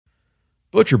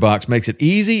ButcherBox makes it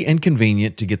easy and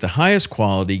convenient to get the highest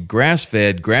quality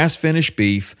grass-fed, grass-finished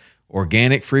beef,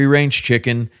 organic free-range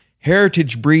chicken,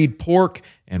 heritage breed pork,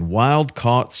 and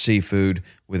wild-caught seafood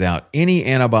without any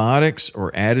antibiotics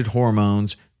or added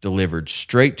hormones, delivered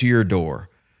straight to your door.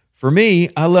 For me,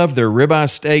 I love their ribeye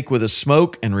steak with a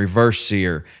smoke and reverse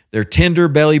sear, their tender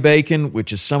belly bacon,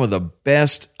 which is some of the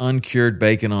best uncured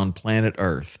bacon on planet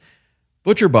Earth.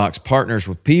 ButcherBox partners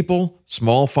with people,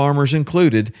 small farmers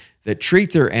included, that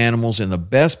treat their animals in the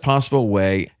best possible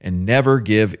way and never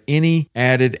give any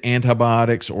added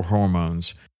antibiotics or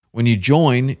hormones. When you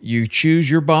join, you choose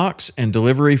your box and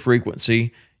delivery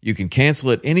frequency. You can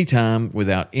cancel at any time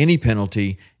without any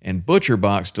penalty, and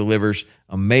ButcherBox delivers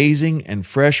amazing and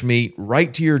fresh meat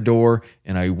right to your door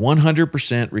in a 100%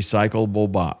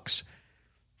 recyclable box.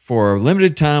 For a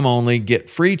limited time only,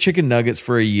 get free chicken nuggets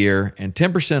for a year and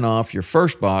 10% off your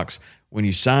first box when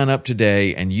you sign up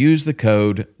today and use the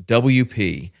code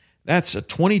WP. That's a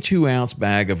 22-ounce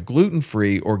bag of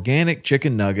gluten-free organic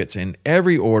chicken nuggets in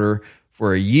every order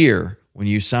for a year when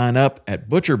you sign up at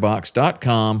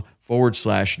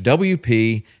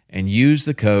butcherbox.com/WP and use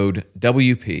the code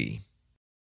WP.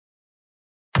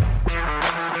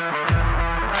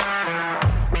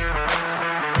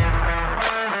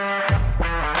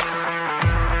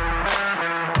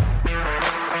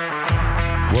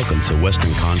 Welcome to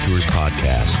Western Contours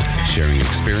Podcast, sharing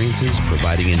experiences,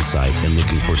 providing insight, and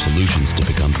looking for solutions to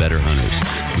become better hunters.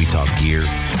 We talk gear,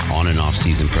 on and off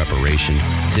season preparation,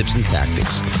 tips and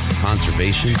tactics,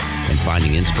 conservation, and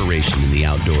finding inspiration in the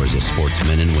outdoors as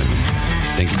sportsmen and women.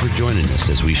 Thank you for joining us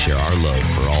as we share our love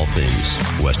for all things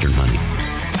Western hunting.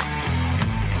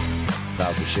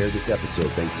 Proud to share this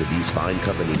episode thanks to these fine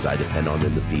companies I depend on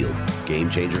in the field. Game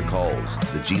Changer Calls.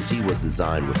 The GC was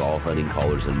designed with all hunting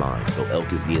callers in mind. Though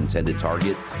elk is the intended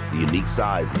target, the unique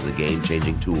size is a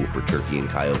game-changing tool for turkey and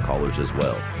coyote callers as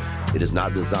well. It is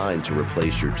not designed to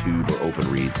replace your tube or open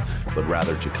reeds, but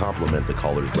rather to complement the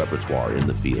caller's repertoire in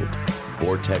the field.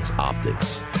 Vortex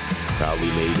Optics. Proudly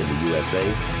made in the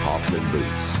USA, Hoffman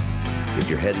Boots. If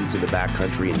you're heading to the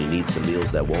backcountry and you need some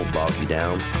meals that won't bog you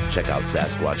down, check out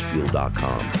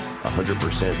SasquatchFuel.com.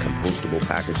 100% compostable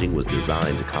packaging was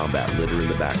designed to combat litter in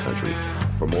the backcountry.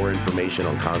 For more information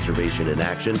on conservation in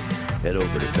action, head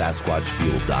over to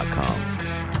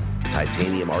SasquatchFuel.com.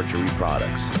 Titanium Archery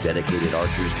Products. Dedicated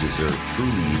archers deserve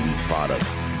truly unique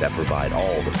products that provide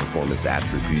all the performance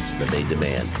attributes that they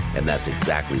demand, and that's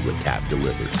exactly what TAP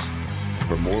delivers.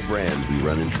 For more brands we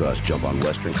run and trust, jump on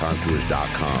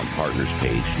westerncontours.com partners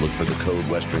page. Look for the code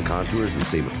Western Contours and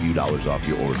save a few dollars off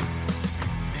your order.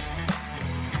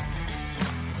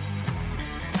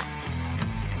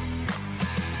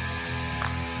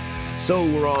 So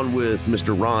we're on with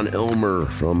Mr. Ron Elmer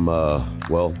from, a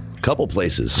couple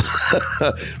places.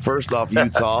 First off,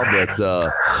 Utah, but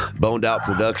Boned Out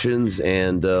Productions,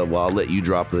 and I'll let you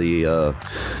drop the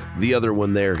other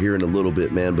one there here in a little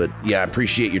bit, man. But yeah, I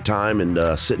appreciate your time and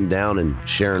sitting down and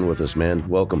sharing with us, man.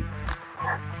 Welcome.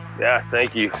 Yeah,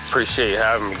 thank you. Appreciate you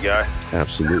having me, guy.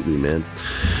 Absolutely, man.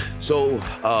 So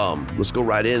let's go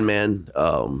right in, man.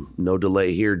 No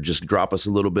delay here. Just drop us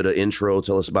a little bit of intro.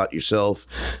 Tell us about yourself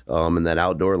and that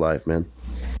outdoor life, man.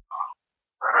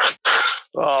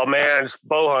 Oh man, just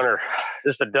bow hunter,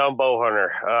 just a dumb bow hunter.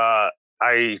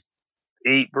 I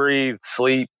eat, breathe,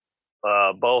 sleep,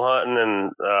 bow hunting,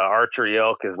 and archery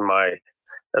elk is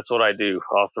that's what I do.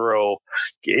 I'll throw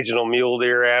occasional mule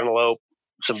deer, antelope,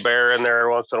 some bear in there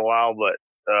once in a while, but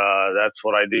that's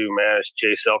what I do, man, is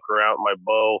chase elk around with my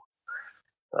bow.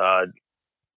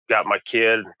 Got my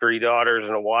kid, 3 daughters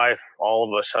and a wife. All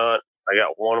of us hunt. I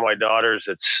got one of my daughters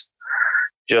that's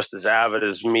just as avid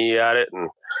as me at it, and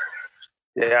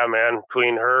yeah, man,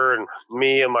 between her and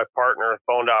me and my partner,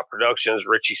 Boned Out Productions,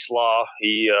 Richie Slaw,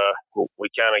 we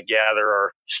kind of gather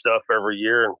our stuff every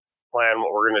year and plan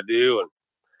what we're going to do and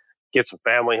get some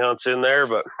family hunts in there,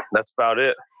 but that's about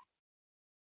it.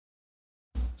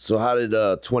 So how did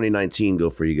 2019 go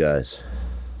for you guys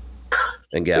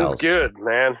and gals? It was good,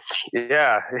 man.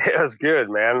 Yeah, it was good,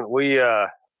 man. We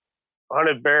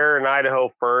hunted bear in Idaho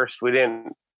first. We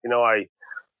didn't,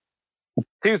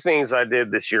 two things I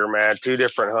did this year, man, 2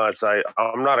 different hunts.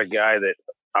 I'm not a guy that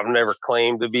I've never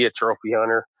claimed to be a trophy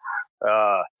hunter,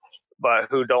 but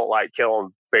who don't like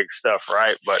killing big stuff,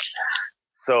 right? But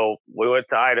so we went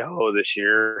to Idaho this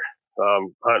year,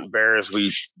 hunting bears.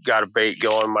 We got a bait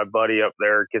going. My buddy up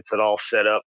there gets it all set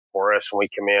up for us, and we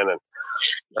come in and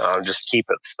just keep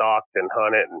it stocked and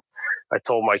hunt it. And I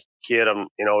told my kid,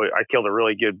 I killed a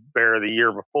really good bear the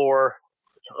year before,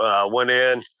 went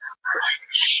in,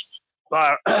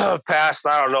 passed,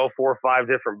 4 or 5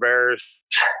 different bears.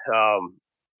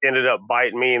 ended up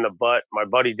biting me in the butt. My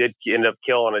buddy did end up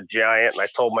killing a giant, and I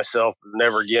told myself,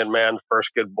 never again, man.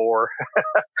 First good boar.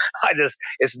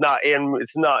 It's not in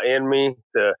me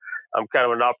to. I'm kind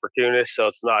of an opportunist, so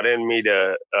it's not in me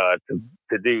to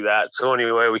do that. So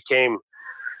anyway, we came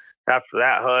after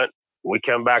that hunt. We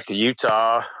come back to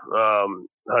Utah.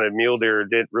 Hunted mule deer,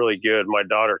 did really good. My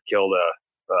daughter killed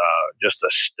just a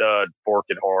stud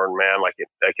forked horn, man, like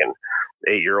an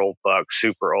 8-year-old buck,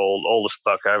 super oldest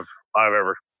buck I've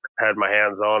ever had my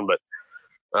hands on. But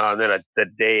then the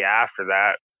day after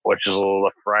that, which is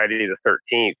a Friday the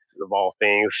 13th of all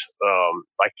things,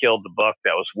 I killed the buck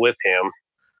that was with him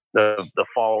the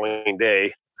following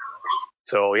day.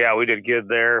 So yeah, we did good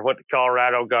there. Went to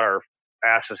Colorado, got our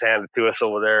asses handed to us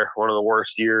over there. One of the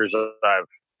worst years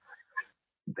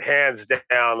hands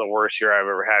down the worst year I've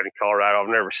ever had in Colorado. I've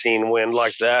never seen wind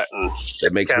like that, and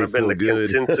it makes me feel good.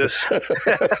 Consensus.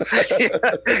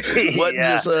 Wasn't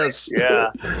just us.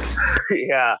 Yeah.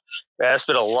 It's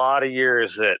been a lot of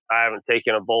years that I haven't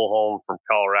taken a bull home from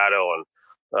Colorado, and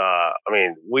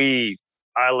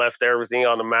I left everything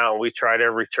on the mountain. We tried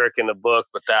every trick in the book,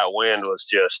 but that wind was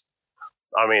just.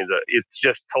 It's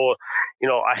just total.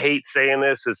 I hate saying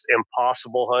this. It's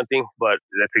impossible hunting, but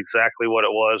that's exactly what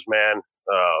it was, man.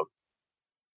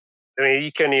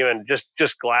 You couldn't even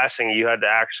just glassing. You had to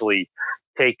actually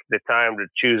take the time to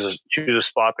choose a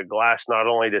spot to glass, not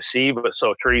only to see, but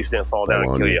so trees didn't fall down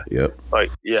and kill you. Yep.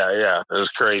 It was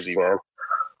crazy, man.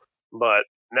 But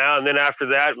now and then after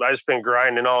that, I've just been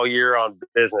grinding all year on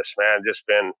business, man. Just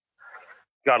been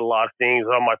got a lot of things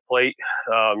on my plate.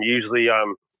 Usually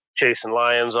I'm chasing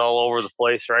lions all over the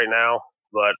place right now,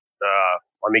 but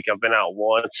I think I've been out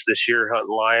once this year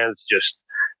hunting lions. Just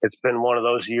it's been one of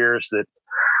those years that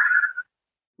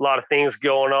a lot of things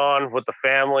going on with the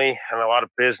family and a lot of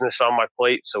business on my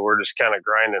plate, so we're just kind of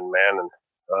grinding, man, and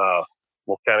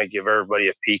we'll kind of give everybody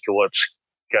a peek of what's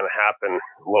going to happen,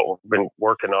 what we've been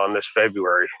working on this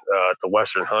February at the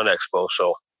Western Hunt Expo.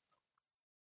 So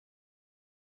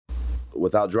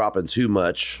without dropping too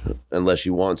much, unless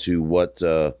you want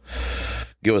to,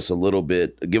 give us a little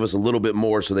bit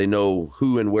more so they know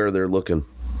who and where they're looking.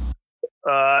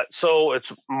 So it's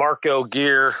Marco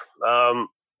Gear.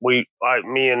 Me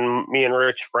and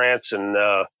Rich France and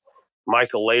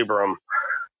Michael Labram.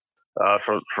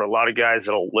 For a lot of guys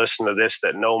that'll listen to this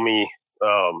that know me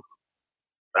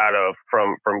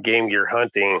from Game Gear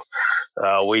Hunting,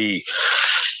 we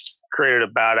created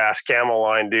a badass camel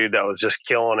line, dude, that was just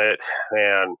killing it.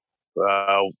 And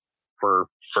for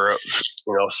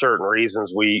certain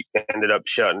reasons, we ended up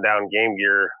shutting down Game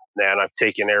Gear. And I've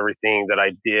taken everything that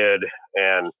I did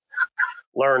and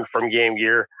learned from Game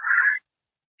Gear,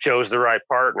 chose the right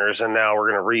partners, and now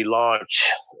we're going to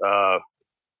relaunch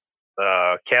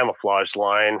camouflage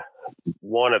line,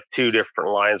 one of two different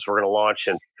lines we're going to launch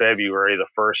in February, the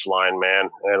first line, man.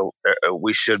 And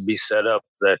we should be set up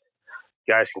that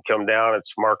guys can come down.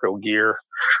 It's Marco Gear,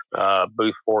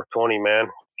 booth 420, man.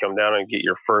 Come down and get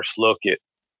your first look at,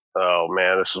 oh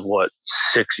man, this is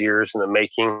 6 years in the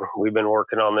making. We've been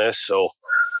working on this. So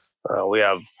we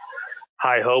have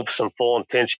high hopes and full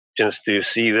intentions to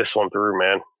see this one through,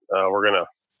 man.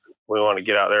 We want to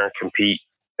get out there and compete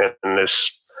in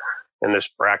this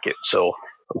bracket. So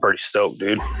I'm pretty stoked,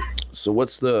 dude. So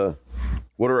what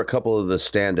are a couple of the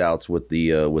standouts with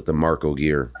the Marco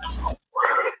Gear?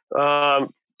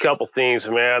 Couple things,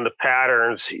 man. The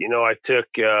patterns, I took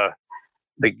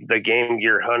the Game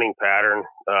Gear hunting pattern,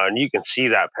 and you can see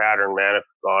that pattern, man,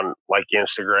 on like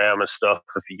Instagram and stuff.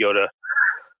 If you go to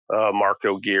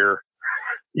Marco Gear,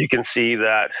 you can see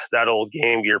that old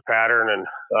Game Gear pattern. And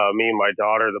me and my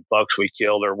daughter, the bucks we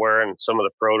killed, are wearing some of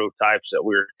the prototypes that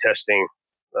we were testing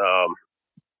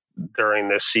during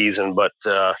this season. But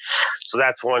so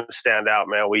that's one standout,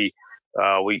 man.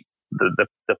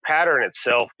 The pattern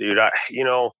itself, dude.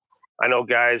 I know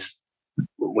guys,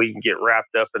 we can get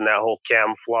wrapped up in that whole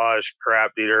camouflage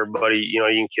crap, dude. Everybody, you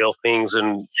can kill things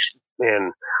in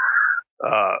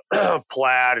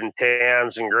plaid and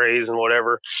tans and grays and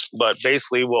whatever. But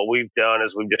basically what we've done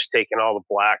is we've just taken all the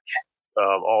black,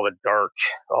 all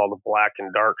the black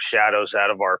and dark shadows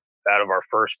out of our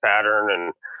first pattern,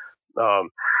 and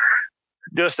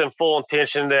just in full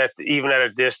intention that even at a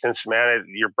distance, man,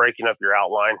 you're breaking up your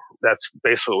outline. That's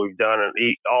basically what we've done, and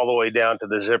all the way down to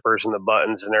the zippers and the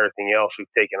buttons and everything else. We've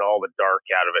taken all the dark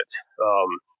out of it.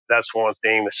 That's one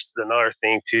thing. Another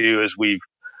thing too is we've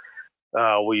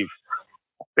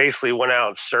basically went out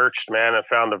and searched, man, and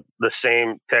found the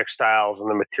same textiles and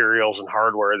the materials and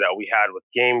hardware that we had with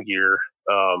Game Gear,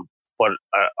 but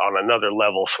on another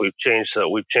level. So we've changed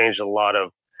a lot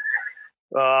of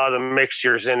the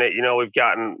mixtures in it. We've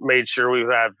made sure we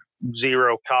have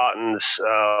zero cottons,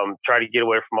 try to get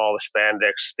away from all the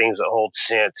spandex, things that hold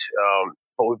scent.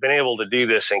 But we've been able to do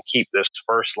this and keep this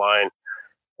first line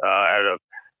at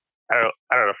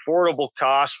an affordable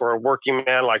cost for a working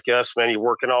man like us. Man, you're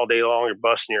working all day long, you're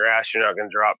busting your ass. You're not going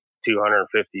to drop $250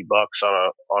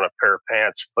 on a pair of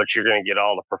pants, but you're going to get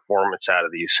all the performance out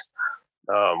of these.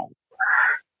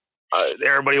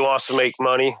 Everybody wants to make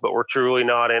money, but we're truly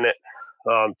not in it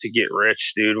to get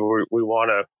rich, dude. We want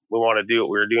to do what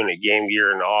we were doing at Game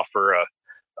Gear and offer a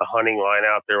hunting line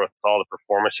out there with all the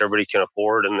performance everybody can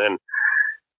afford, and then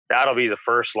that'll be the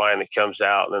first line that comes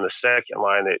out, and then the second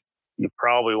line that you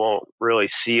probably won't really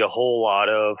see a whole lot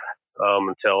of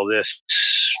until this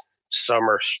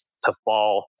summer to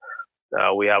fall.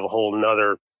 We have a whole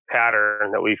nother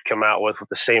pattern that we've come out with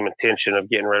the same intention of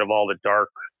getting rid of all the dark.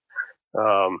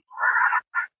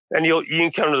 And you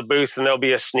can come to the booth and there'll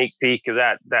be a sneak peek of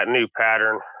that new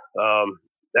pattern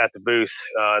at the booth,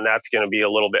 and that's going to be a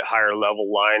little bit higher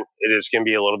level line. It is going to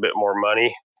be a little bit more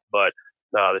money, but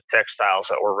the textiles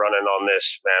that we're running on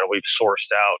this, man, we've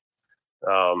sourced out,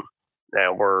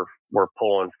 and we're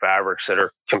pulling fabrics that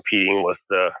are competing with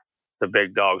the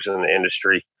big dogs in the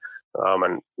industry.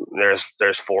 And there's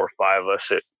 4 or 5 of us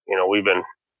that, we've been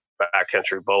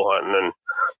backcountry bow hunting and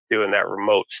doing that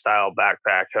remote style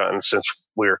backpack hunting since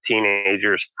we were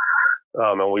teenagers.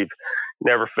 And we've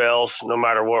never fails no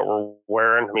matter what we're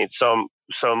wearing. I mean, some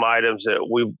items that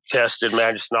we've tested,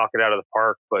 man, just knock it out of the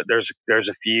park, but there's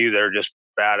a few that are just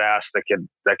badass that could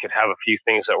have a few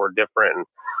things that were different. And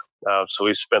so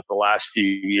we've spent the last few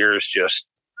years just,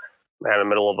 man, in the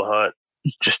middle of a hunt,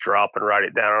 just drop and write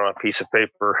it down on a piece of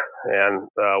paper. And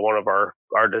one of our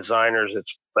designers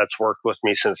that's worked with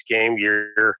me since Game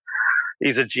Gear,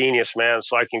 he's a genius, man.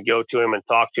 So I can go to him and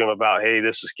talk to him about, hey,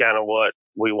 this is kind of what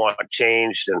we want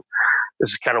changed, and this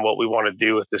is kind of what we want to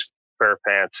do with this pair of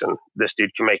pants, and this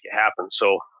dude can make it happen.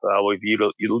 So we've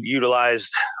utilized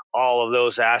all of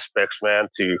those aspects, man,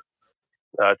 to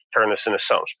turn this into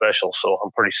something special. So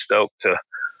I'm pretty stoked to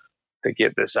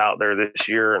get this out there this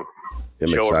year and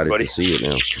I'm show excited everybody. to see it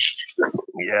now.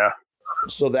 Yeah.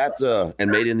 So that's and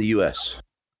made in the U.S.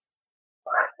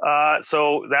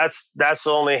 So that's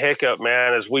the only hiccup,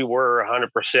 man, is we were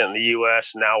 100% in the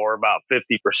U.S. Now we're about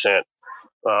 50%.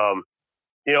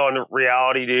 In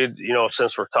reality, dude,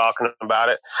 since we're talking about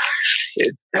it,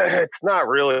 it's not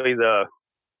really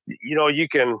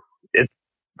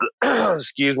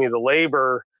excuse me, the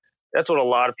labor. That's what a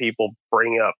lot of people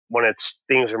bring up when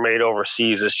things are made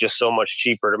overseas. It's just so much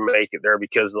cheaper to make it there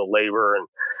because of the labor.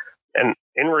 And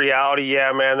in reality,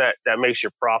 yeah, man, that makes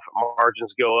your profit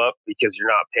margins go up because you're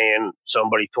not paying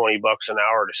somebody $20 an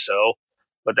hour to sew.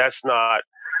 But that's not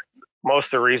most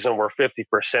of the reason we're 50%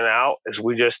 out is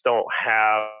we just don't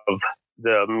have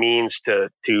the means to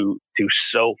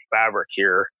sew fabric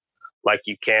here like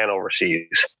you can overseas.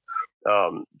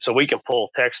 So we can pull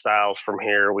textiles from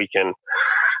here. We can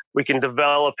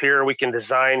develop here. We can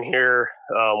design here.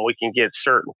 We can get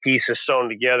certain pieces sewn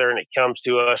together and it comes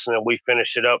to us, and then we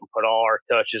finish it up and put all our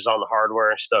touches on the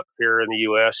hardware and stuff here in the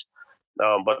U.S.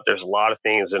 But there's a lot of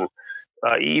things, and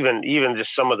even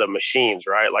just some of the machines,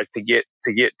 right? Like to get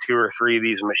 2 or 3 of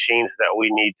these machines that we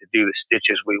need to do the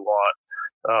stitches we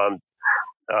want,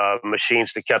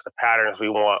 machines to cut the patterns we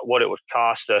want, what it would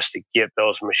cost us to get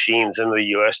those machines into the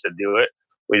U.S. to do it.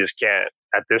 We just can't,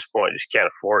 at this point, just can't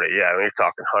afford it. Yeah, I mean, you're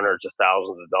talking hundreds of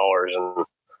thousands of dollars.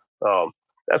 And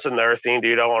that's another thing,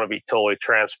 dude. I want to be totally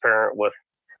transparent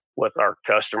with our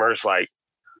customers. Like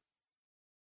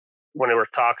when they were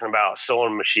talking about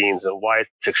sewing machines and why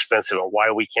it's expensive and why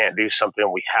we can't do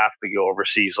something, we have to go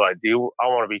overseas. Like, I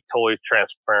want to be totally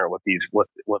transparent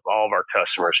with all of our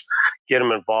customers, get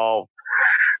them involved.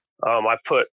 I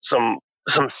put some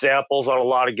samples on a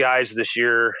lot of guys this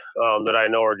year that I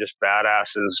know are just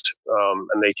badasses,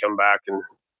 and they come back and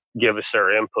give us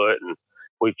their input, and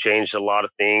we've changed a lot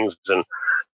of things, and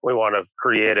we want to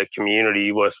create a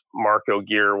community with Marco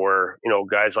gear where,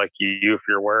 guys like you, if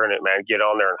you're wearing it, man, get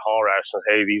on there and holler at us and,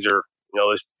 hey, these are,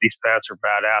 these pants are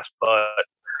badass, but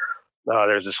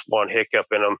there's this one hiccup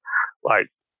in them. Like,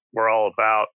 we're all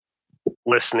about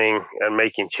listening and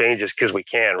making changes because we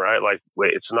can, right? Like,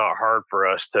 it's not hard for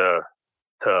us to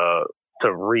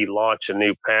relaunch a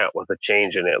new pant with a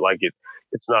change in it. Like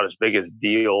it's not as big a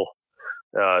deal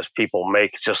as people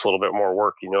make. It's just a little bit more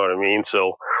work. You know what I mean?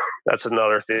 So that's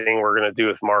another thing we're going to do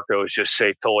with Marco is just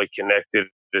stay totally connected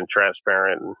and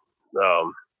transparent, and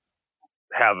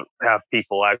have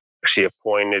people actually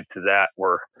appointed to that.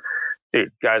 Where,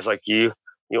 dude, guys like you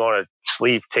want to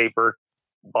sleeve taper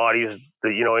bodies that,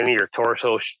 any of your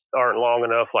torsos aren't long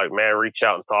enough. Like, man, reach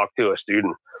out and talk to us, dude.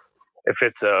 And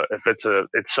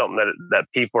it's something that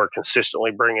people are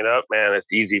consistently bringing up, man,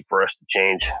 it's easy for us to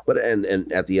change. But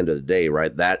and at the end of the day,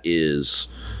 right, that is,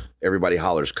 everybody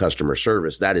hollers customer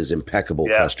service. That is impeccable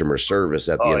customer service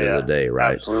at the end of the day,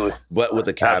 right? Absolutely. But with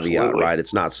a caveat, right?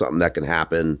 It's not something that can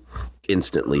happen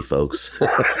instantly, folks.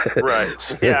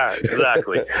 Right. Yeah,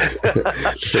 exactly.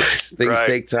 Things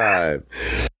take time.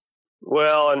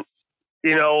 Well, and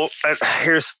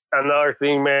here's another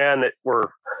thing, man, that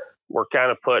we're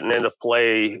kind of putting into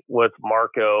play with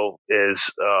Marco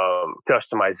is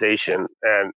customization,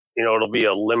 and it'll be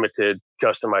a limited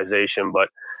customization, but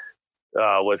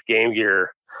with Game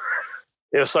Gear,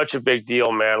 it was such a big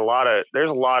deal, man.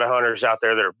 There's a lot of hunters out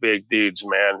there that are big dudes,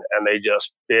 man, and they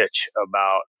just bitch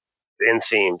about the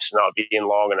inseams not being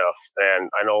long enough. And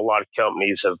I know a lot of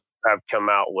companies have come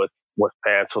out with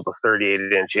pants with a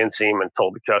 38-inch inseam and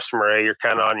told the customer, hey, you're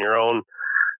kind of on your own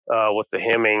with the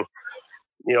hemming,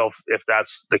 if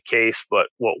that's the case. But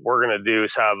what we're going to do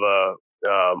is have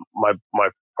my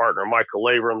partner, Michael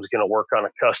Labram's going to work on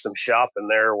a custom shop in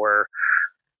there where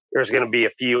there's going to be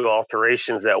a few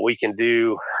alterations that we can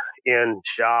do in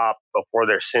shop before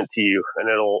they're sent to you. And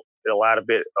it'll add a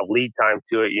bit of lead time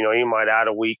to it. You might add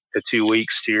a week to 2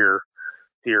 weeks to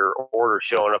your order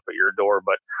showing up at your door,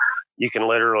 but you can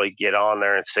literally get on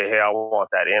there and say, hey, I want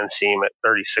that inseam at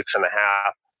 36 and a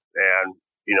half. And,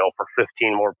 for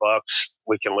 15 more bucks,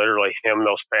 we can literally hem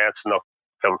those pants and they'll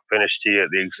come finish to you at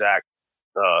the exact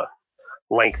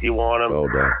length you want them.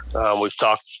 Oh, we've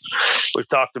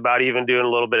talked about even doing a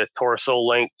little bit of torso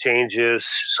length changes,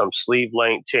 some sleeve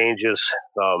length changes,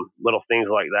 little things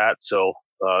like that. So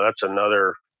that's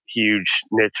another huge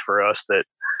niche for us that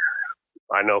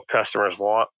I know customers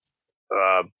want.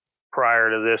 Prior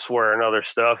to this, wearing other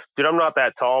stuff, dude, I'm not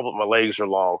that tall, but my legs are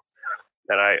long,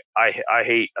 and I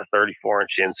hate a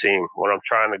 34-inch inseam when I'm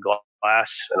trying to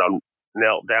glass and I'm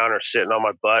knelt down or sitting on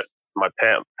my butt. My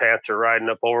pants are riding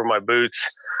up over my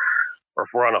boots, or if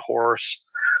we're on a horse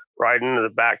riding into the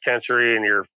backcountry and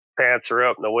your pants are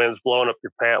up and the wind's blowing up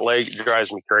your pant leg, it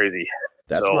drives me crazy.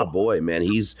 That's my boy, man.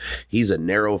 He's a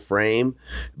narrow frame,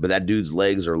 but that dude's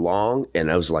legs are long. And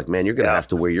I was like, man, you're going to have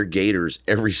to wear your gaiters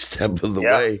every step of the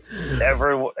way.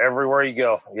 Everywhere you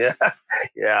go. Yeah.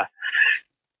 Yeah.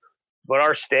 But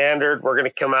our standard, we're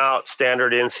going to come out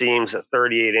standard inseams at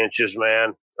 38 inches,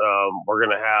 man. We're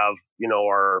going to have,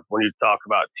 when you talk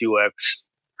about 2X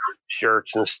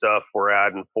shirts and stuff, we're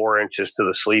adding 4 inches to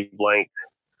the sleeve length.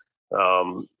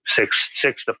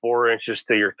 6 to 4 inches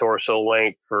to your torso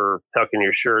length for tucking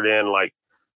your shirt in. Like,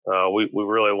 we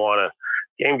really want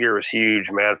to, Game Gear was huge,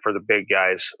 man, for the big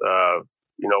guys,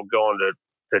 going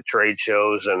to trade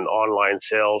shows and online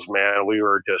sales, man.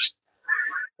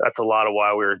 That's a lot of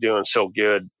why we were doing so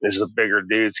good, is the bigger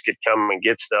dudes could come and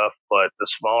get stuff, but the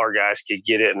smaller guys could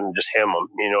get it and just hem them.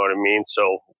 You know what I mean?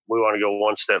 So we want to go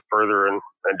one step further and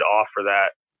to offer that,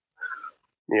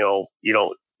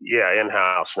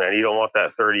 in-house, man. You don't want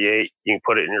that 38. You can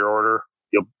put it in your order.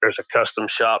 There's a custom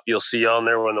shop you'll see on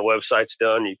there when the website's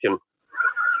done. You can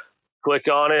click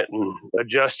on it and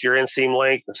adjust your inseam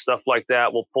length and stuff like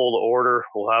that. We'll pull the order.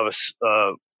 We'll have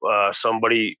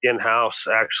somebody in-house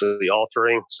actually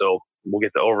altering. So we'll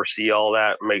get to oversee all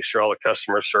that and make sure all the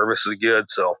customer service is good.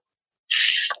 So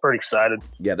pretty excited.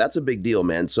 Yeah, that's a big deal,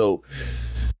 man. So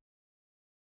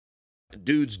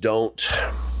dudes don't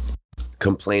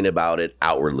complain about it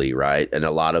outwardly, right? And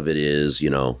a lot of it is,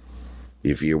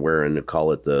 if you're wearing,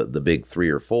 call it the big 3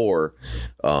 or 4,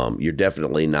 you're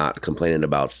definitely not complaining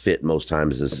about fit most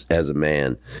times as a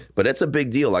man. But it's a big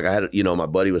deal. Like I had, my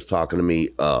buddy was talking to me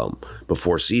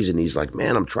before season. He's like,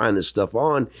 man, I'm trying this stuff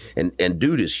on. And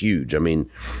dude is huge. I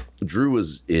mean, Drew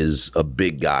is a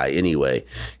big guy anyway.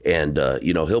 And,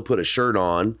 he'll put a shirt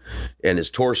on and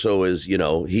his torso is,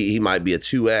 he might be a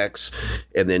 2X.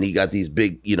 And then he got these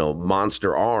big,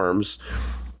 monster arms.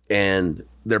 And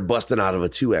they're busting out of a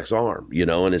 2X arm,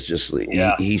 and it's just,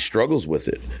 he struggles with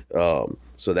it.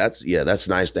 So that's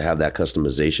nice to have that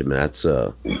customization, man. That's,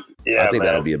 I think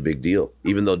that'll be a big deal,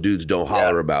 even though dudes don't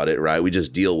holler about it, right? We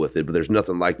just deal with it, but there's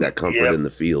nothing like that comfort in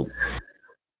the field.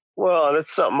 Well,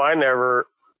 that's something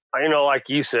like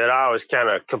you said, I always kind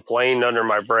of complained under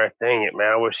my breath, dang it,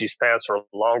 man, I wish these pants were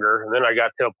longer. And then I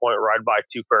got to a point where I'd buy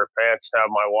 2 pair of pants, have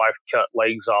my wife cut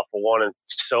legs off of one and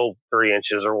sew 3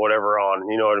 inches or whatever on,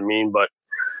 you know what I mean? But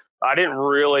I didn't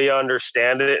really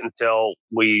understand it until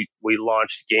we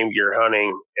launched Game Gear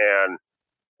Hunting, and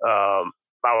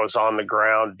I was on the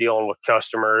ground dealing with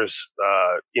customers,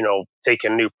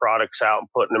 taking new products out and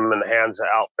putting them in the hands of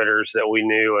outfitters that we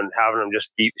knew and having them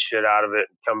just beat the shit out of it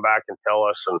and come back and tell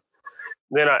us. And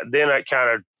then it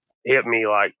kind of hit me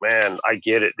like, man, I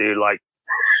get it, dude. Like,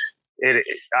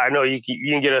 I know you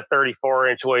can get a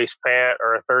 34-inch waist pant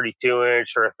or a 32-inch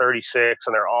or a 36,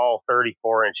 and they're all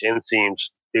 34-inch inseams,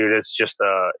 dude. It's just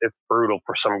it's brutal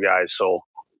for some guys. So,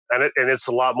 and it's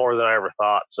a lot more than I ever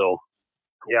thought. So,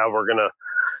 yeah, we're gonna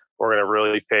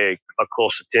really pay a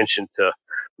close attention to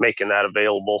making that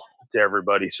available to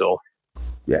everybody. So,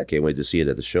 yeah, I can't wait to see it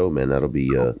at the show, man. That'll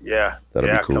be that'll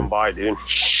be cool. Come by, dude.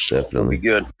 Definitely. It'll be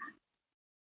good.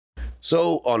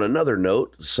 So, on another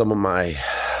note, some of my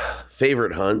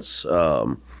favorite hunts.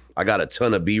 I got a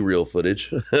ton of B-reel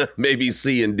footage, maybe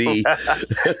C and D.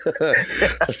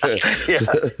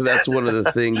 That's one of the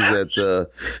things that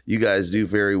you guys do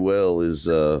very well is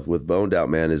with Boned Out,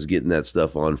 man, is getting that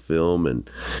stuff on film and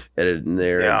editing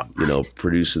there, and,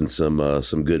 producing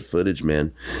some good footage,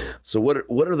 man. So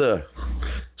what are the?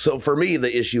 So for me,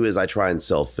 the issue is I try and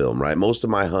self-film, right? Most of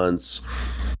my hunts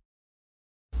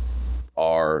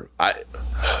are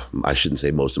I shouldn't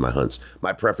say most of my hunts.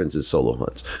 My preference is solo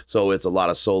hunts. So it's a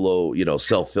lot of solo,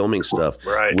 self-filming stuff,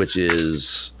 right, which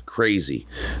is crazy.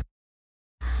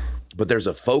 But there's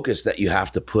a focus that you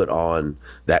have to put on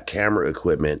that camera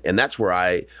equipment. And that's where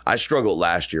I struggled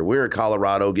last year. We were in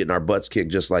Colorado getting our butts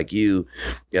kicked just like you.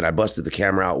 And I busted the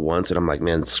camera out once and I'm like,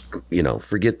 man,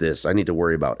 forget this. I need to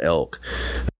worry about elk.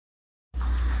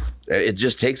 It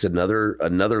just takes another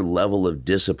level of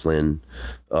discipline,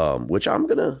 which I'm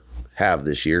going to have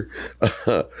this year,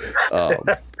 to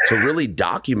really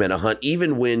document a hunt,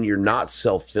 even when you're not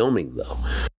self-filming, though.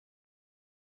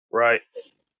 Right.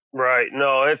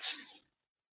 No,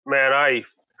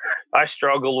 I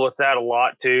struggled with that a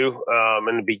lot, too.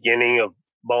 In the beginning of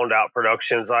Boned Out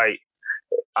Productions, I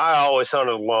always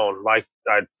hunted alone. Like,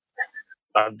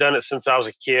 I've done it since I was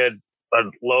a kid. I'd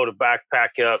load a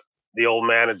backpack up. The old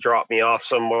man would drop me off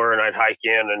somewhere and I'd hike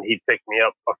in and he'd pick me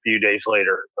up a few days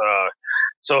later.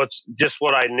 So it's just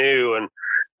what I knew. And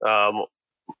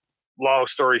long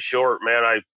story short, man,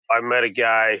 I met a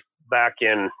guy back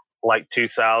in like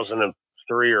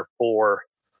 2003 or 4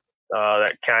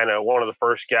 that kind of one of the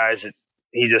first guys that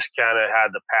he just kind of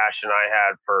had the passion I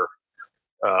had for,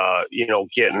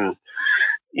 getting,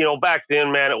 back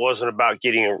then, man, it wasn't about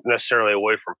getting necessarily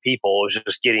away from people. It was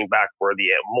just getting back where the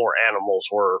more animals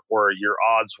were, where your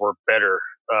odds were better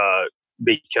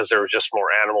because there was just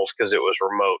more animals because it was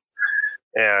remote.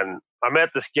 And I met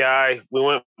this guy. We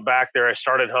went back there. I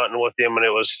started hunting with him, and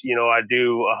it was, I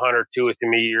do a hunt or two with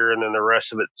him a year, and then the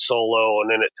rest of it solo.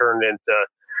 And then it turned into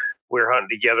we were hunting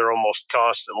together almost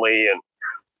constantly, and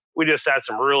we just had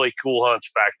some really cool hunts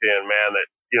back then, man. That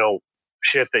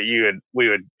shit that we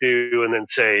would do, and then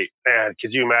say, man,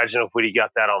 could you imagine if we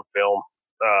got that on film?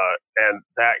 And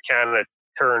that kind of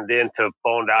turned into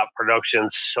Boned Out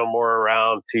Productions somewhere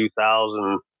around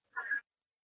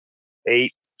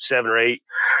 2008. 7 or 8,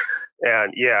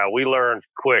 and we learned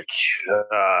quick,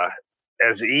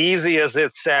 as easy as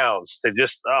it sounds, to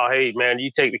just, oh, hey man, you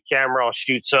take the camera, I'll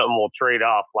shoot something, we'll trade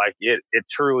off. Like it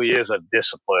truly is a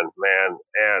discipline, man.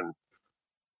 And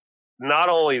not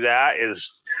only that,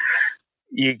 is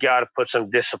you got to put some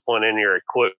discipline in your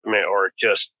equipment or it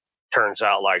just turns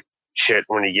out like shit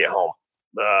when you get home.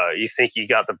 You think you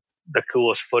got the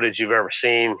coolest footage you've ever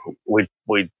seen. We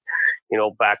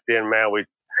back then, man, we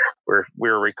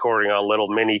were recording on little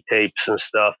mini tapes and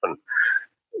stuff, and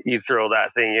you throw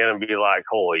that thing in and be like,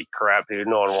 holy crap, dude,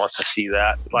 no one wants to see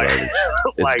that. Like,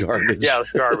 it's garbage. Yeah,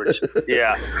 it's garbage.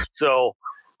 Yeah. So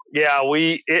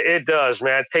it does,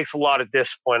 man. It takes a lot of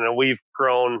discipline, and we've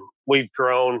grown with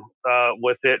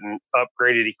it and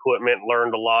upgraded equipment,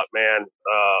 learned a lot, man.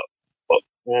 But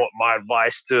my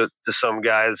advice to some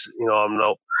guys,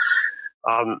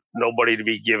 I'm nobody to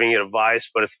be giving it advice,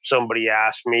 but if somebody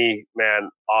asks me, man,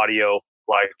 audio,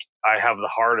 like I have the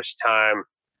hardest time.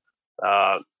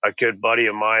 A good buddy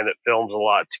of mine that films a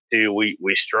lot too, we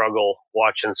struggle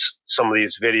watching some of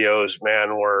these videos,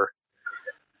 man, where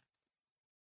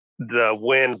the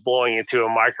wind blowing into a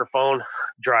microphone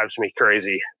drives me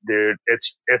crazy, dude.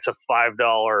 It's a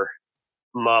 $5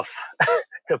 muff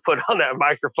to put on that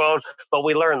microphone, but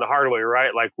we learned the hard way,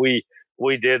 right? Like we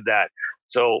did that.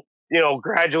 So,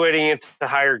 graduating into the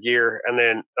higher gear and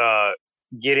then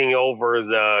getting over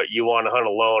you want to hunt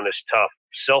alone is tough.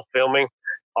 Self-filming,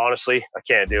 honestly, I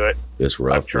can't do it. It's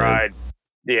rough. I've tried. Man.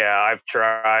 Yeah, I've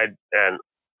tried, and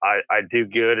I do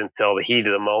good until the heat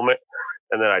of the moment,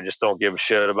 and then I just don't give a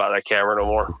shit about that camera no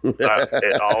more.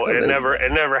 It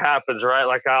never happens, right?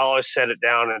 Like I always set it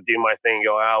down and do my thing.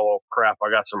 Go, oh well, crap, I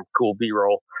got some cool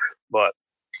B-roll, but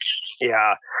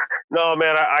yeah, no,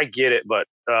 man, I get it, but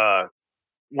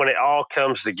when it all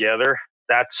comes together,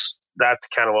 that's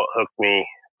kind of what hooked me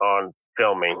on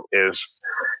filming is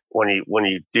when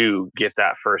you do get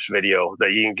that first video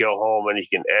that you can go home and you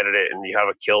can edit it and you have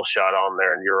a kill shot on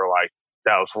there and you're like,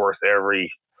 that was worth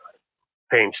every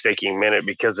painstaking minute,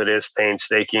 because it is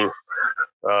painstaking.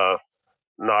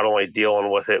 Not only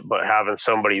dealing with it, but having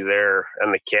somebody there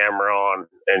and the camera on,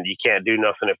 and you can't do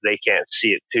nothing if they can't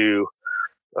see it too.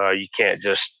 You can't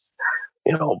just,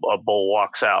 a bull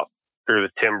walks out through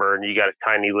the timber and you got a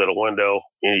tiny little window.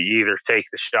 You either take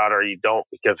the shot or you don't,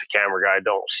 because the camera guy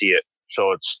don't see it.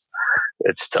 So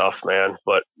it's tough, man.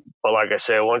 But like I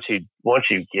said, once you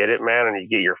get it, man, and you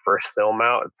get your first film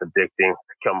out, it's addicting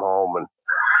to come home and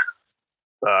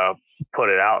put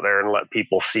it out there and let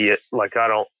people see it. Like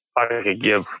I could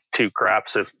give two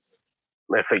craps if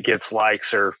it gets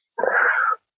likes or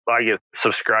I get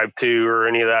subscribed to or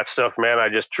any of that stuff, man. I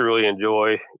just truly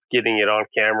enjoy getting it on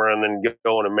camera and then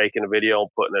going and making a video and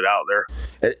putting it out there.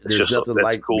 There's nothing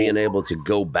like cool. Being able to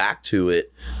go back to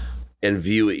it and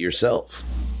view it yourself.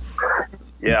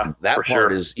 Yeah, that part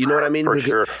sure. is, you know what I mean?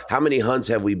 Sure. How many hunts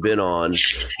have we been on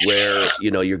where,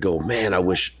 you're going, man, I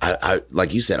wish I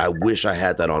like you said, I wish I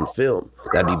had that on film.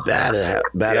 That'd be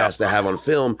badass to have on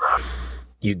film.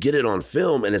 You get it on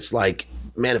film and it's like,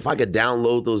 man, if I could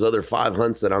download those other 5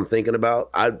 hunts that I'm thinking about,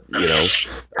 I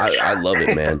love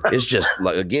it, man. It's just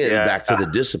like, again, back to the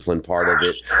discipline part of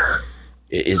it.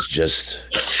 It's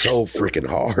so freaking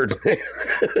hard.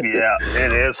 Yeah,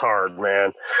 it is hard,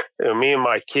 man. Me and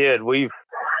my kid,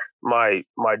 my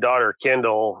daughter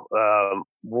Kendall,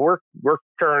 we're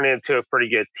turning into a pretty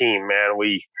good team, man.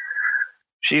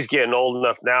 She's getting old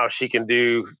enough now. She can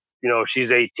do,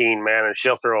 she's 18, man, and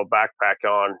she'll throw a backpack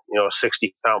on, a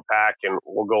 60-pound pack, and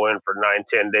we'll go in for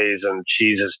 9-10 days, and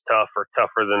she's as tougher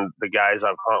than the guys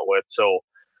I've hunt with. So,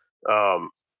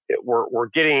 we're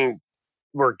getting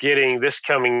this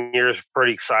coming year is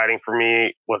pretty exciting for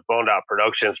me with Boned Out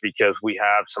Productions, because we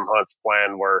have some hunts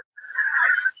planned where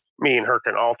me and her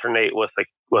can alternate with the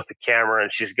camera,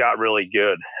 and she's got really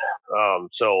good.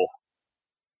 So,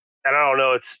 and I don't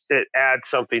know, it adds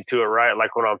something to it, right?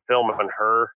 Like when I'm filming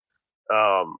her,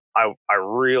 I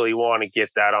really want to get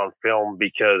that on film,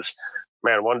 because,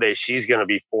 man, one day she's going to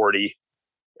be 40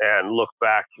 and look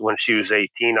back when she was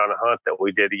 18 on a hunt that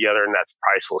we did together, and that's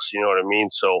priceless. You know what I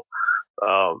mean? So,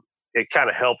 it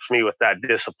kind of helps me with that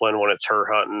discipline when it's her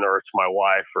hunting or it's my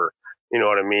wife, or, you know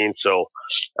what I mean? So,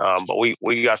 but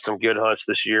we got some good hunts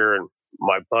this year, and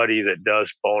my buddy that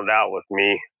does Boned Out with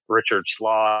me, Richard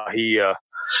Slaw,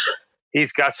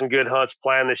 he's got some good hunts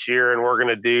planned this year, and we're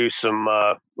going to do some,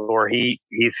 or he's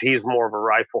more of a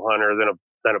rifle hunter than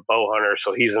a bow hunter.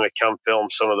 So he's going to come film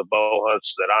some of the bow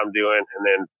hunts that I'm doing. And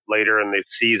then later in the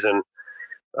season,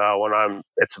 when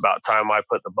it's about time I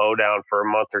put the bow down for a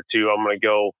month or two, I'm going to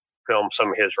go film some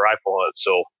of his rifle hunts.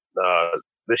 So,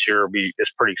 this year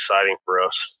it's pretty exciting for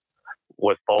us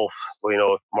with both,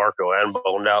 with Marco and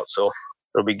Boned Out. So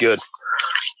it'll be good.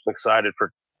 I'm excited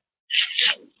for.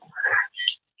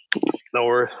 No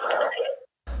worries.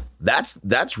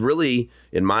 That's really,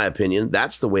 in my opinion,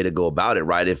 that's the way to go about it,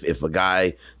 right? If a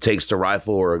guy takes the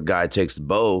rifle or a guy takes the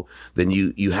bow, then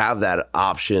you have that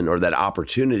option or that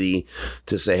opportunity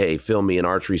to say, hey, film me an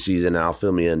archery season, and I'll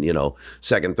film you in,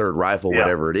 second, third rifle,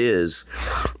 whatever it is,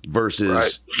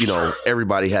 versus,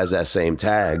 everybody has that same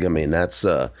tag. I mean, that's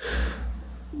that's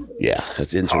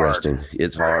interesting. Hard.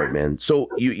 It's hard, man. So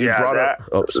you brought up,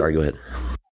 oh, sorry, go ahead.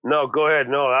 No, go ahead.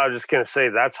 No, I was just going to say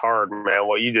that's hard, man.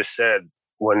 What you just said,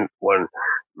 when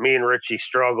me and Richie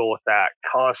struggle with that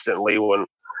constantly, when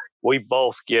we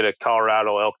both get a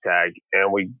Colorado elk tag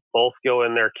and we both go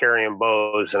in there carrying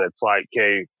bows, and it's like,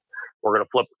 hey, we're going to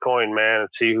flip a coin, man, and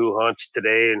see who hunts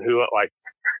today and who, like,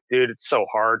 dude, it's so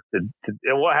hard to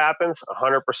and what happens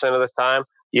 100% of the time,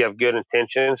 you have good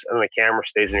intentions and the camera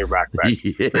stays in your backpack.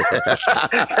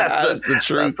 That's the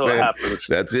truth, that's what man. happens.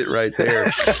 That's it right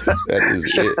there. That is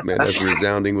it, man. That's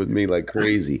resounding with me like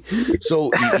crazy.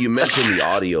 So you mentioned the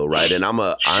audio, right? And I'm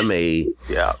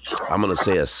gonna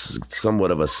say a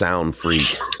somewhat of a sound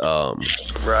freak.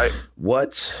 Right.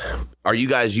 What are you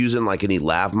guys using? Like any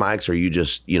lav mics? Or are you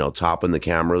just topping the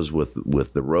cameras with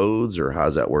the Rhodes, or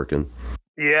how's that working?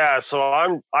 Yeah, so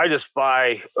I just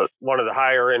buy one of the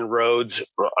higher end Rhodes.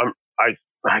 I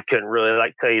couldn't really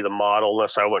tell you the model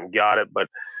unless I went and got it, but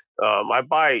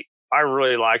I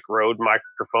really like Rode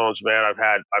microphones, man.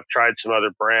 I've tried some other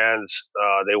brands.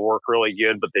 They work really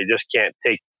good, but they just can't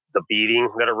take the beating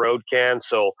that a Rode can.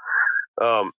 So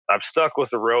I've stuck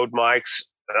with the Rode mics,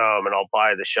 and I'll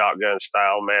buy the shotgun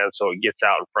style, man, so it gets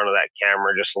out in front of that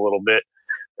camera just a little bit,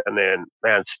 and then,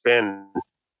 man, spend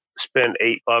spend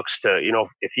 $8 to,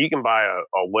 if you can buy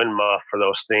a wind muff for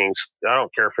those things, I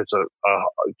don't care if it's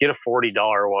get a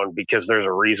 $40 one, because there's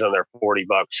a reason they're $40.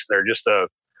 They're just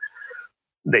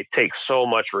they take so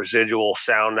much residual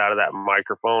sound out of that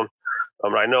microphone.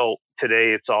 I know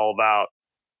today it's all about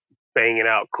banging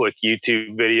out quick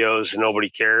YouTube videos and nobody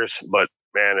cares, but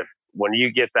man, when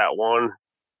you get that one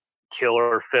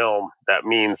killer film that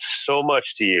means so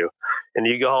much to you, and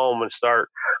you go home and start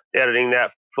editing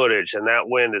that footage, and that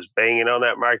wind is banging on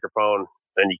that microphone,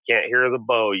 and you can't hear the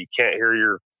bow, you can't hear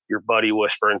your buddy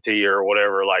whispering to you or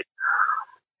whatever, like,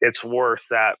 it's worth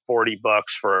that $40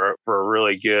 for a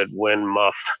really good wind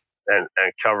muff and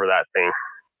cover that thing.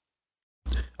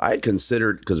 I had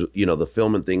considered, because the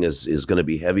filming thing is going to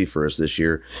be heavy for us this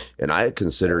year, and I had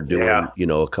considered doing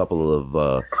a couple of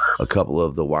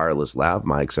the wireless lav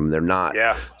mics. I mean, they're not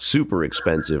super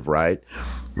expensive, right?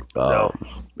 No.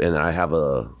 And then I have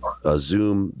a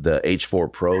Zoom, the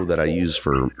H4 Pro that I use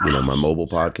for my mobile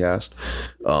podcast.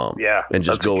 And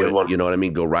just go in, you know what I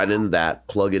mean? Go right into that,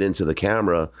 plug it into the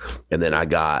camera, and then I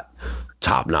got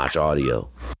top-notch audio.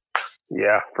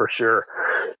 Yeah, for sure.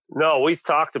 No, we've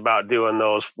talked about doing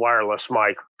those wireless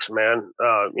mics, man.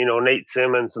 Nate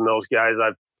Simmons and those guys,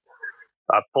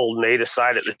 I pulled Nate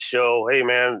aside at the show. Hey,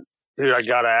 man, dude, I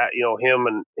got him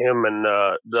and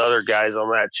the other guys on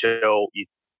that show.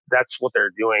 That's what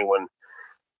they're doing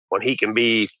when he can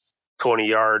be 20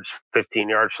 yards, 15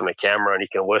 yards from the camera and he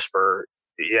can whisper.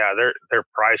 Yeah, they're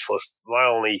priceless. My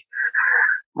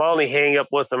only hang up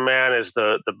with them, man, is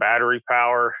the battery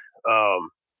power.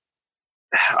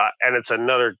 And it's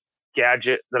another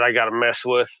gadget that I got to mess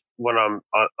with when I'm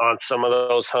on some of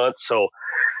those hunts. So,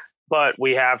 but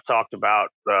we have talked about,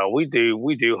 we do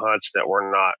hunts that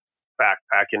we're not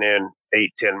backpacking in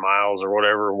 8-10 miles or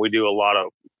whatever. We do a lot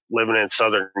of living in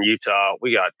southern Utah.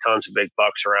 We got tons of big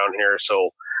bucks around here. So,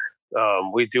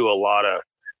 we do a lot of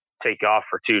take off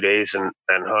for 2 days and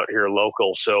hunt here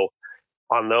local. So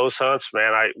on those hunts,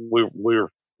 man, we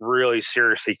really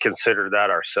seriously consider that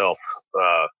ourselves.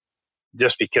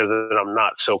 Just because I'm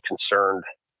not so concerned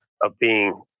of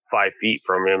being 5 feet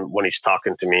from him when he's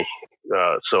talking to me.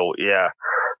 So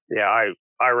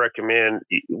I recommend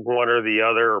one or the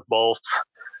other or both.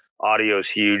 Audio is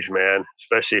huge, man,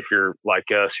 especially if you're like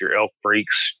us, you're elk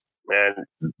freaks, man.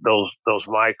 Those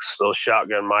mics, those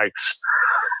shotgun mics,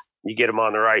 you get them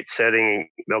on the right setting,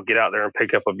 they'll get out there and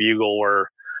pick up a bugle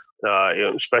where,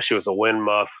 especially with a wind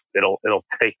muff, it'll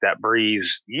take that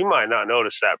breeze. You might not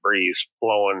notice that breeze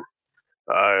blowing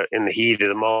in the heat of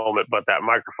the moment, but that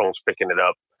microphone's picking it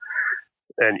up,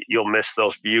 and you'll miss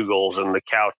those bugles and the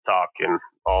cow talk and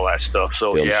all that stuff.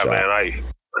 So Film yeah, shot. man, I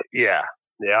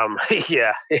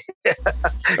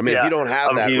mean, if you don't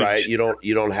have that, huge. Right, you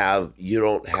don't have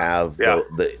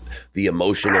the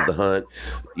emotion of the hunt,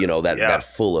 that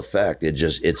full effect.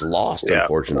 It's lost,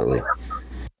 unfortunately.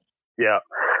 Yeah,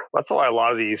 that's why a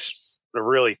lot of the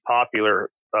really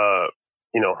popular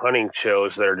hunting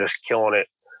shows that are just killing it,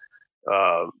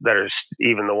 that are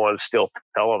even the ones still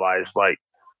televised, like,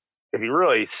 if you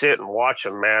really sit and watch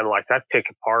them, man, like, I pick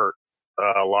apart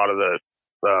a lot of the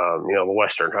the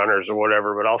Western hunters or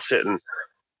whatever, but I'll sit and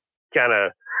kind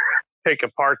of pick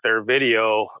apart their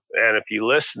video, and if you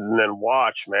listen and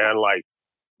watch, man, like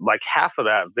half of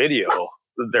that video,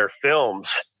 their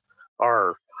films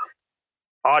are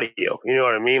audio. You know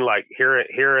what I mean? Like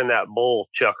hearing that bull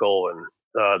chuckle and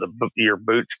your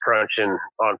boots crunching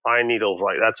on pine needles,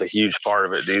 like, that's a huge part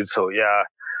of it, dude. So yeah.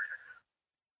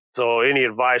 So any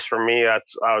advice from me, I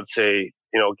would say,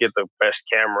 get the best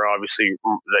camera, obviously,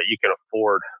 that you can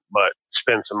afford, but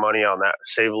spend some money on that.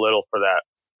 Save a little for that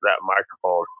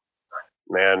microphone,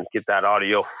 man. Get that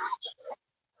audio.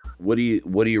 What are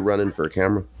you running for a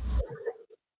camera?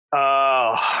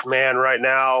 Man, right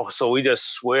now, so we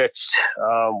just switched.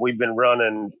 We've been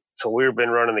running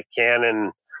the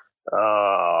Canon.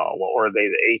 What were they?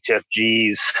 The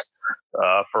HFGs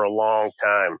for a long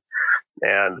time.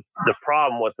 And the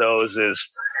problem with those is,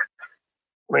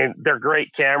 I mean, they're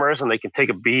great cameras and they can take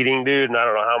a beating, dude. And I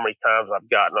don't know how many times I've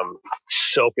gotten them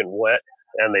soaking wet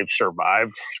and they've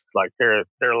survived. Like they're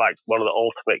like one of the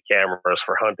ultimate cameras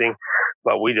for hunting.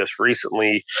 But we just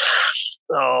recently,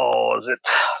 was it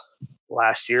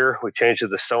last year? We changed to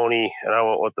the Sony, and I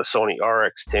went with the Sony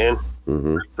RX10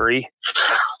 III.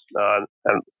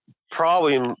 And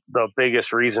probably the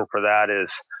biggest reason for that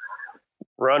is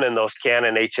running those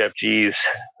Canon HFGs.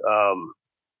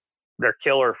 They're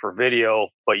killer for video,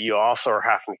 but you also are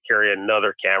having to carry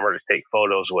another camera to take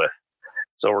photos with.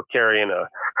 So we're carrying a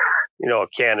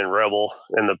Canon Rebel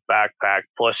in the backpack,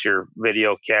 plus your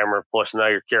video camera, plus now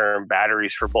you're carrying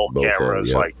batteries for both cameras.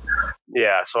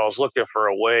 So I was looking for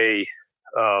a way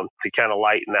to kind of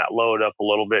lighten that load up a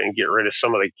little bit and get rid of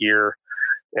some of the gear.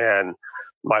 And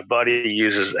my buddy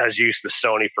has used the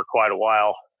Sony for quite a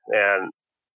while, and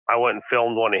I went and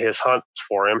filmed one of his hunts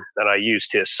for him, and I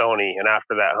used his Sony. And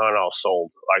after that hunt, I was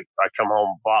sold. I come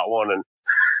home, bought one, and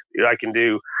I can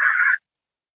do,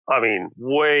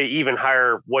 way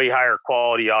higher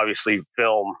quality, obviously,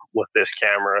 film with this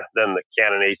camera than the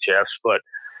Canon HFs. But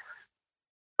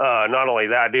not only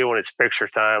that, dude, when it's picture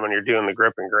time and you're doing the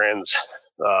grip and grins,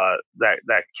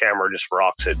 that camera just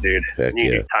rocks it, dude. Heck you can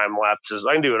yeah. do time lapses.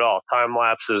 I can do it all. Time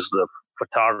lapses, the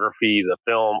photography, the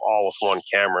film, all with one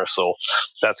camera. So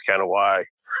that's kind of why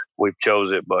we've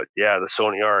chose it. But yeah, the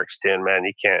Sony RX10, man,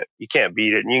 you can't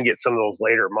beat it. And you can get some of those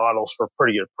later models for a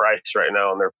pretty good price right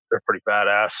now, and they're pretty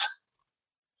badass.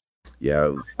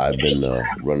 Yeah, I've been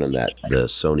running the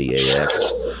Sony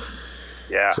AX.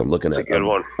 Yeah, so I'm looking at good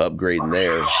one. Upgrading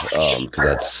there because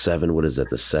that's 7. What is that?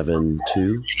 The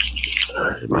 7.2?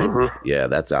 It might be, yeah,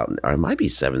 that's out. It might be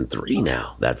 7.3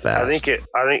 now. That fast? I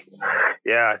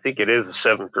think it is a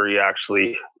 7.3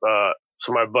 actually.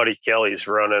 So my buddy Kelly's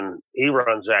he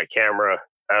runs that camera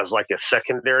as like a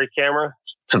secondary camera.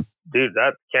 So, dude,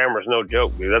 that camera's no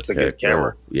joke, dude. That's a good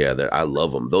camera. Yeah, I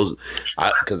love them. Those,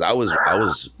 because I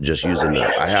was just using.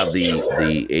 I have the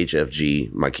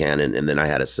HFG, my Canon, and then I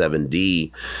had a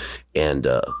 7D, and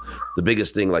the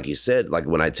biggest thing, like you said, like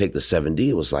when I take the 7D,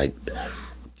 it was like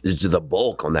it's the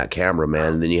bulk on that camera,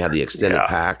 man. And then you have the extended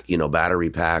pack, battery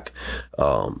pack.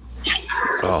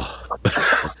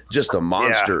 Just a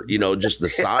monster, just the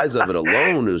size of it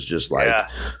alone is just like,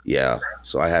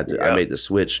 So I made the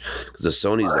switch because the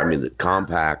Sony's, the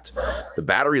compact, the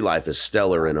battery life is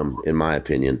stellar in them, in my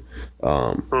opinion.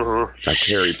 I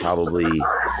carry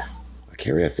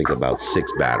I think about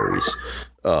 6 batteries.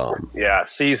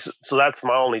 See, so that's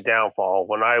my only downfall.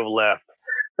 When I left,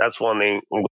 that's one thing.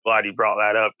 I'm glad you brought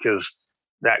that up because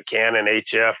that Canon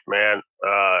HF, man,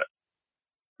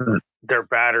 their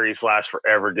batteries last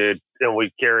forever, dude. And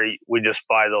we just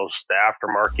buy those, the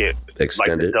aftermarket,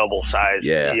 extended, like the double size.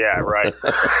 Yeah, right.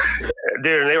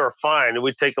 Dude, and they were fine.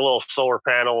 We'd take a little solar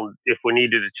panel if we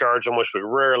needed to charge them, which we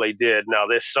rarely did. Now,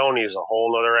 this Sony is a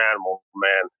whole other animal,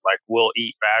 man. Like, we'll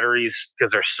eat batteries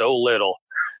because they're so little.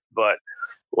 But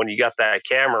when you got that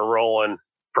camera rolling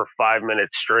for 5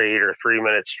 minutes straight or 3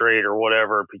 minutes straight or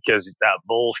whatever, because that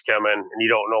bull's coming and you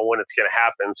don't know when it's going to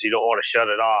happen, so you don't want to shut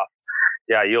it off.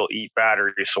 Yeah, you'll eat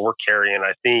batteries. So we're carrying,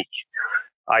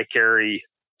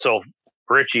 so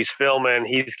Richie's filming,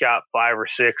 he's got 5 or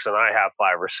 6 and I have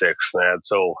 5 or 6, man.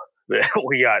 So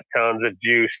we got tons of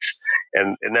juice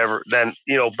and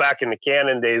back in the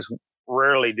Canon days,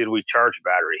 rarely did we charge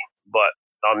battery, but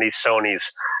on these Sonys,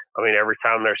 every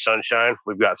time there's sunshine,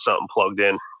 we've got something plugged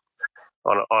in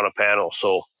on a panel.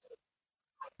 So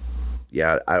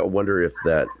yeah, I wonder if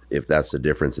that's the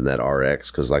difference in that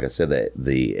RX, because like I said,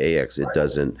 the AX, it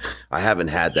doesn't. I haven't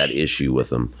had that issue with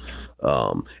them,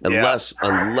 unless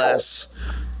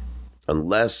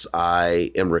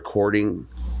I am recording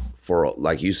for,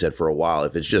 like you said, for a while.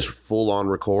 If it's just full on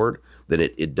record, then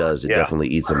it does. It definitely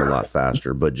eats them a lot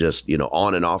faster. But just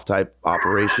on and off type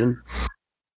operation,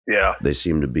 they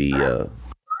seem to be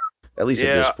at least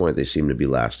at this point they seem to be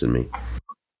lasting me.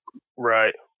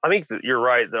 Right. I think that you're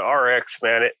right. The RX,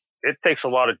 man, it takes a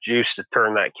lot of juice to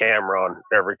turn that camera on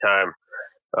every time.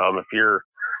 If you're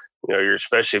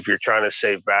especially if you're trying to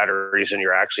save batteries and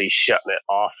you're actually shutting it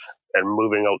off and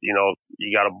moving,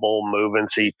 you got a bull moving,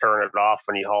 so you turn it off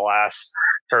and you haul ass,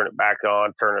 turn it back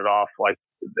on, turn it off. Like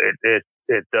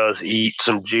it does eat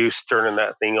some juice turning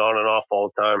that thing on and off all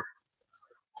the time,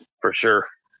 for sure.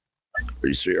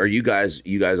 Are you guys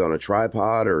on a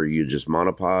tripod, or are you just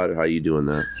monopod? How are you doing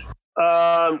that?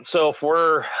 So if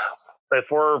we're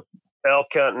elk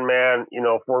hunting, man,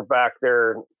 if we're back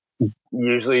there,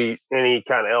 usually any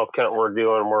kind of elk hunt we're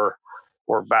doing,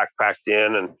 we're backpacked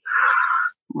in, and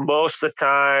most of the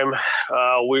time,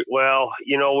 we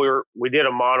did a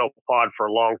monopod for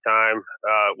a long time.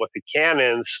 With the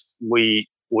Canons, we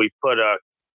put a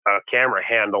camera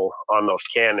handle on those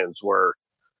Canons where,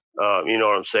 you know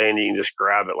what I'm saying? You can just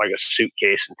grab it like a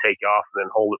suitcase and take off and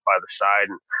then hold it by the side.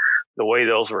 And the way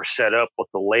those were set up with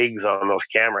the legs on those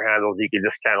camera handles, you could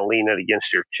just kind of lean it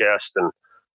against your chest, and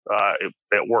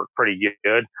it worked pretty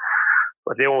good.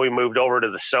 But then when we moved over to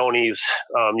the Sonys,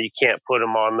 you can't put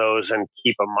them on those and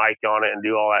keep a mic on it and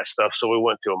do all that stuff. So we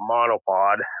went to a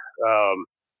monopod,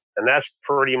 and that's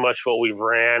pretty much what we've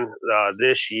ran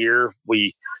this year.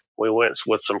 We went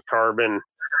with some carbon.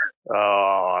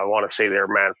 I want to say they're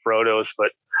Manfrottos,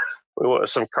 but we went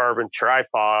with some carbon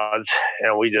tripods,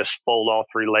 and we just fold all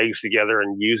 3 legs together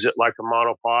and use it like a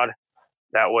monopod.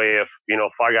 That way, if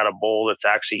I got a bull that's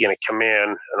actually going to come in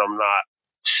and I'm not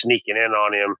sneaking in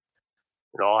on him,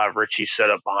 I'll have Richie set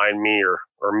up behind me or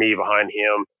me behind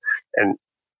him. And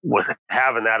with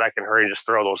having that, I can hurry and just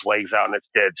throw those legs out and it's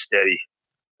dead steady.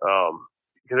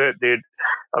 Dude,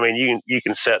 I mean, you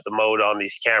can set the mode on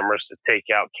these cameras to take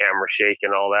out camera shake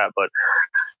and all that, but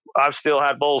I've still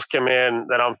had bulls come in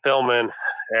that I'm filming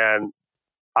and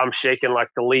I'm shaking like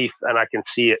the leaf and I can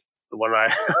see it when I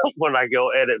when I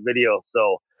go edit video.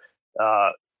 So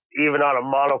even on a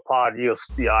monopod,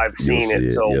 I've seen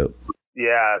it. So yep.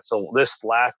 Yeah, so the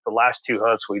last 2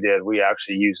 hunts we did, we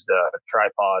actually used a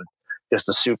tripod, just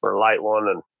a super light one,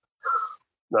 and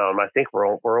I think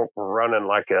we're running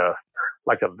like a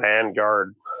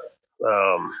Vanguard.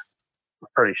 I'm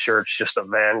pretty sure it's just a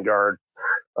Vanguard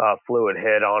fluid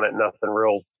head on it, nothing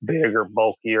real big or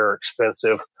bulky or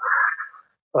expensive.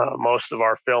 Most of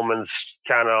our filming's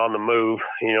kind of on the move,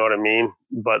 you know what I mean?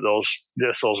 But those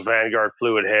Vanguard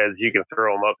fluid heads, you can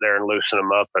throw them up there and loosen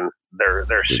them up, and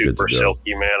they're super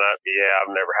silky, man. I've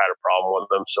never had a problem with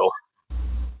them. So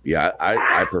yeah,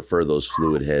 I prefer those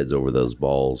fluid heads over those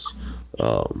balls.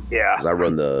 Yeah, 'cause I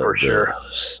run for sure.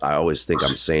 I always think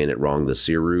I'm saying it wrong. The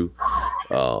Ciru,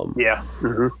 yeah,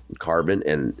 carbon,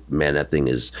 and man, that thing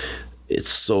it's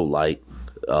so light.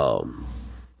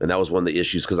 And that was one of the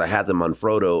issues because I had them on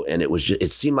Frodo, and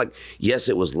it seemed like, yes,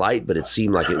 it was light, but it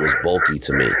seemed like it was bulky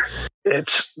to me. It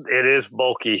is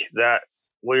bulky. That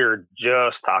we were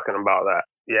just talking about that.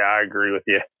 Yeah, I agree with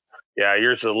you. Yeah,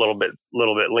 yours is a little bit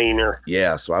leaner.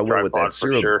 Yeah, so I went with that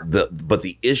Ciru. Sure. But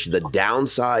the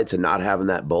downside to not having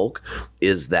that bulk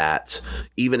is that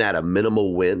even at a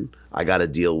minimal wind, I got to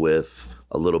deal with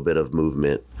a little bit of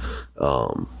movement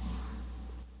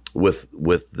with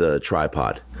the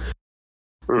tripod.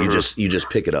 Mm-hmm. You just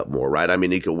pick it up more, right? I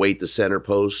mean, you could weight the center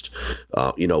post,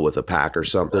 with a pack or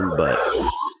something, but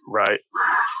right,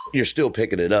 you're still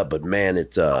picking it up. But man,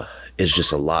 it's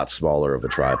just a lot smaller of a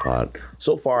tripod.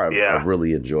 So far, I've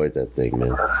really enjoyed that thing,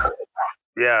 man.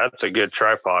 Yeah, that's a good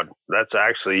tripod. That's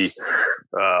actually,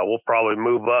 we'll probably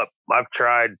move up.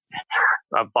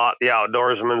 I've bought the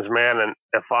Outdoorsman's, man, and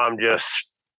if I'm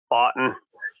just spotting.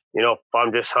 If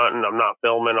I'm just hunting, I'm not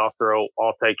filming, I'll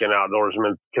take an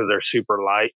Outdoorsman because they're super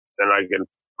light and I can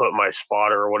put my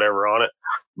spotter or whatever on it.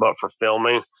 But for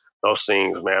filming, those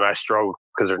things, man, I struggle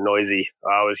because they're noisy.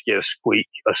 I always get a squeak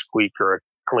or a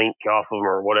clink off of them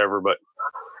or whatever. But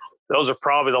those are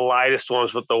probably the lightest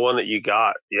ones. But the one that you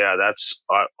got, yeah,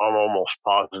 I'm almost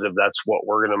positive that's what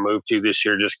we're going to move to this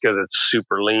year just because it's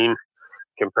super lean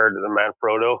compared to the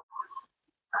Manfrotto.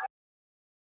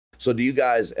 So do you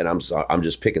guys, and I'm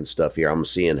just picking stuff here. I'm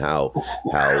seeing how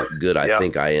good I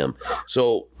think I am.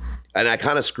 So, and I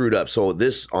kind of screwed up. So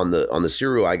this on the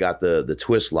Ciru, I got the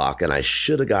twist lock, and I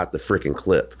should have got the freaking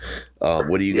clip.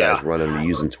 What are you guys running? Are you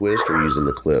using twist or using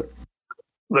the clip?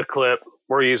 The clip.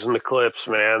 We're using the clips,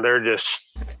 man. They're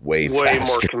just way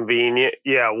more convenient.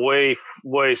 Yeah, way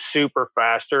super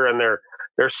faster, and they're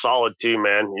solid too,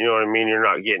 man. You know what I mean? You're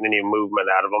not getting any movement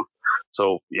out of them.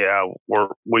 So yeah,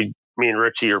 me and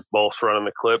Richie are both running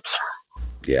the clips.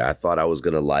 Yeah, I thought I was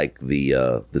gonna like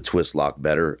the twist lock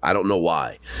better. I don't know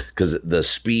why, because the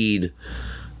speed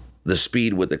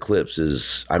with the clips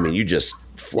is, I mean, you just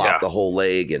flop the whole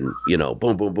leg and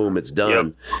boom boom boom, it's done.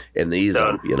 Yep. And these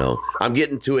I'm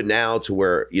getting to it now to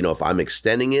where if I'm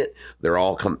extending it, they're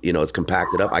all it's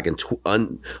compacted up. I can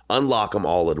unlock them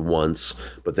all at once,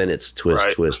 but then it's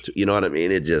twist, you know what I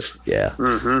mean? It just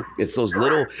it's those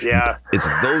little it's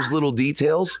those little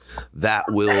details that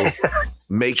will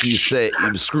make you say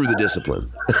screw the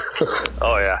discipline.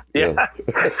 Oh yeah.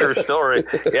 True story.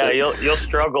 Yeah, you'll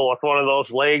struggle with one of those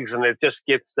legs, and it just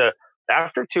gets to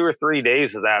after 2 or 3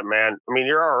 days of that, man. I mean,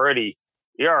 you're already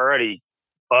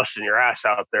busting your ass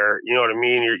out there. You know what I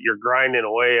mean? You're grinding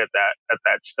away at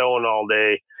that stone all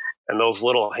day, and those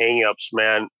little hang-ups,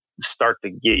 man, start to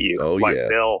get you. Oh yeah.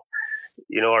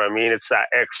 You know what I mean? It's that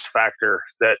X factor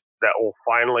that will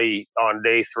finally on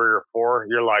day 3 or 4,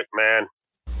 you're like, man,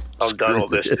 I'm done with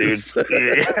this,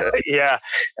 dude. Yeah.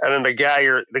 And then the guy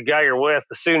you're with,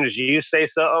 as soon as you say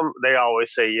something, they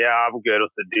always say, yeah, I'm good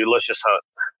with it, dude. Let's just hunt.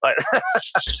 Like,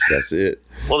 that's it.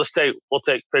 We'll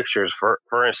take pictures for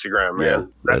Instagram, man. Yeah,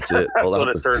 that's it. That's what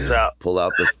it turns out. Pull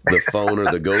out the phone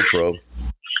or the GoPro.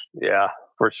 Yeah,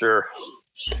 for sure.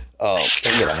 Oh,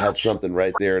 dang it, I had something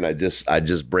right there and I just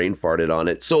brain farted on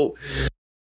it. So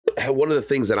one of the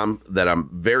things that I'm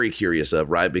very curious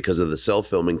of, right, because of the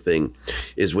self-filming thing,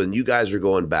 is when you guys are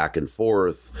going back and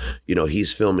forth, you know,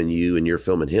 he's filming you and you're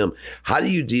filming him. How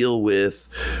do you deal with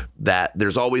that?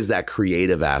 There's always that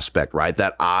creative aspect, right?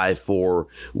 That eye for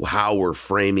how we're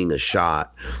framing a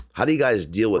shot. How do you guys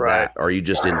deal with that? Are you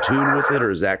just in tune with it,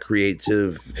 or is that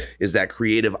creative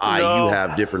eye you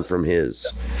have different from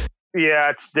his? Yeah,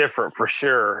 it's different for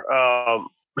sure.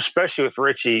 Especially with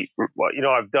Richie, you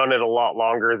know, I've done it a lot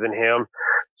longer than him.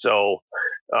 So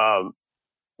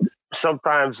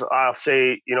sometimes I'll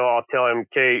say, you know, I'll tell him,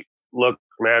 "Okay, look,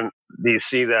 man, do you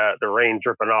see the rain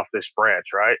dripping off this branch,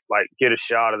 right? Like, get a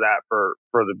shot of that for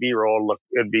the B-roll. Look,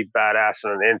 it'd be badass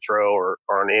in an intro or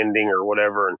an ending or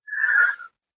whatever." And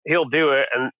he'll do it.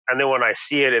 And then when I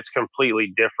see it, it's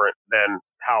completely different than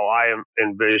how I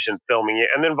envision filming it,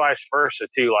 and then vice versa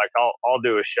too. Like I'll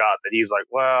do a shot that he's like,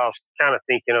 "Well, I was kind of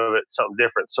thinking of it something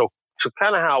different." So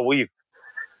kind of how we've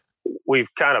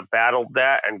kind of battled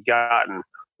that and gotten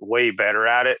way better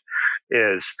at it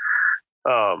is,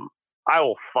 I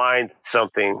will find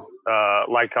something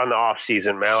like on the off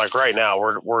season, man. Like right now,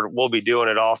 we'll be doing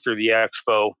it all through the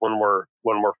expo. When we're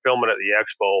filming at the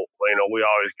expo, you know, we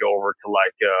always go over to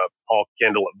like Paul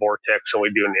Kendall at Vortex, and we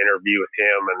do an interview with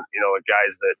him and, you know, the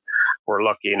guys that we're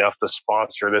lucky enough to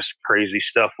sponsor this crazy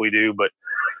stuff we do. But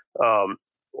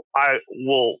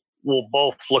we'll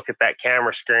both look at that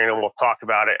camera screen and we'll talk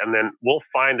about it, and then we'll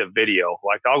find a video.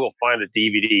 Like I'll go find a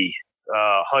DVD,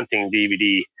 hunting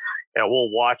DVD, and we'll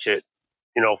watch it.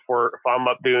 You know, if I'm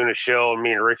up doing a show and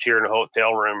me and Richie are in a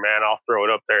hotel room, man, I'll throw it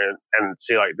up there and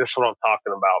see, like, this is what I'm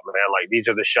talking about, man. Like, these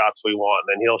are the shots we want.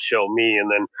 And then he'll show me. And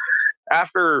then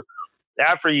after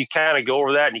you kind of go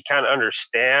over that and you kind of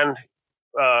understand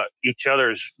each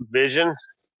other's vision,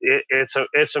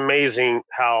 it's amazing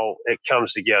how it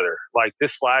comes together. Like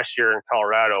this last year in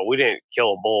Colorado, we didn't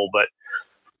kill a bull, but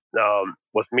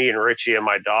with me and Richie and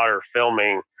my daughter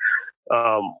filming,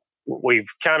 we've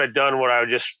kind of done what I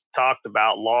just talked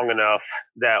about long enough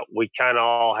that we kind of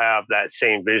all have that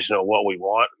same vision of what we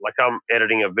want. Like I'm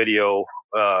editing a video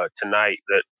tonight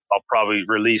that I'll probably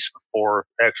release before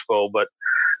Expo, but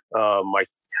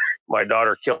my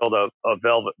daughter killed a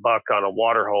velvet buck on a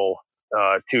water hole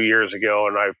 2 years ago,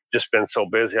 and I've just been so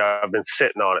busy I've been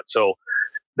sitting on it. So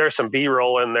there's some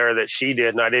B-roll in there that she did,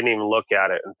 and I didn't even look at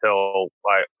it until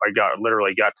I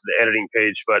literally got to the editing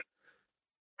page. But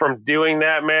from doing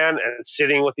that, man, and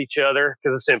sitting with each other,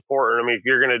 because it's important. I mean, if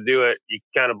you're going to do it, you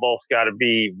kind of both got to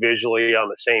be visually on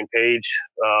the same page.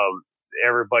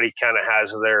 Everybody kind of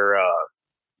has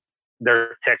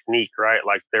their technique, right?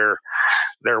 Like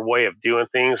their way of doing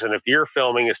things. And if your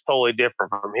filming is totally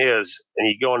different from his, and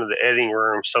you go into the editing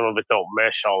room, some of it don't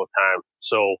mesh all the time.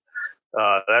 So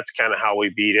that's kind of how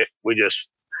we beat it.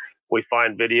 We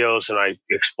find videos and I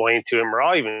explain to him, or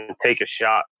I'll even take a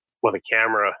shot with a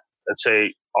camera and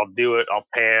say, I'll do it, I'll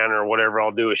pan or whatever,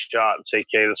 I'll do a shot and say,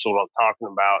 okay, this is what I'm talking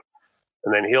about.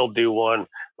 And then he'll do one,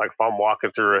 like if I'm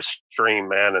walking through a stream,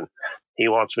 man, and he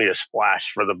wants me to splash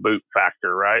for the boot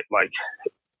factor, right? Like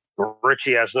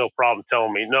Richie has no problem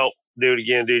telling me, nope, do it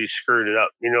again, dude, you screwed it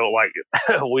up. You know, like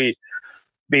we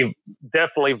be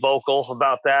definitely vocal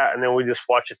about that. And then we just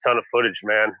watch a ton of footage,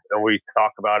 man, and we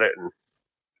talk about it.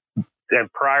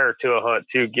 And prior to a hunt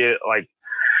to get like,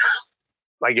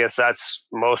 I guess that's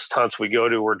most hunts we go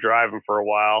to, we're driving for a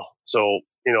while. So,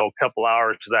 you know, a couple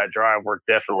hours to that drive, we're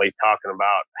definitely talking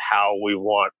about how we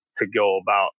want to go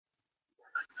about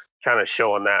kind of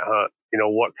showing that hunt. You know,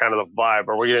 what kind of the vibe?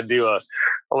 Are we going to do a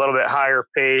little bit higher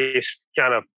pace,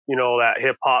 kind of, you know, that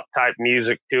hip hop type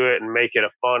music to it and make it a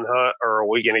fun hunt? Or are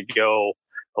we going to go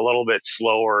a little bit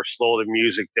slower, slow the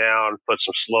music down, put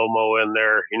some slow-mo in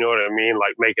there? You know what I mean?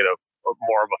 Like make it a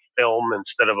more of a film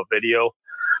instead of a video.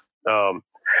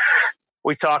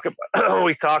 We talk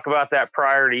about that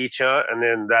prior to each hunt, and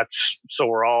then that's so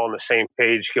we're all on the same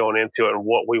page going into it and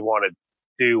what we want to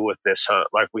do with this hunt.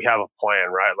 Like we have a plan,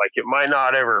 right? Like it might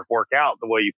not ever work out the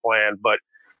way you planned, but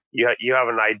you have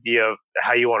an idea of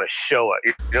how you want to show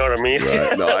it. You know what I mean?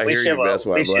 Right. No, I hear you. That's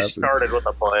why I'm laughing. Started with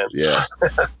a plan. Yeah,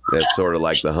 that's sort of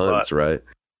like the hunts, right?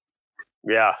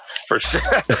 Yeah, for sure,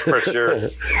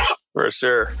 for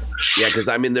sure. Yeah, because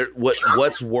I mean,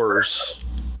 what's worse?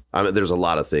 I mean, there's a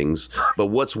lot of things, but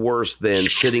what's worse than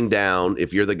sitting down,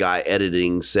 if you're the guy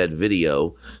editing said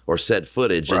video or said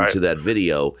footage into that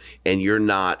video, and you're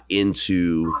not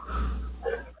into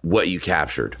what you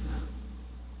captured?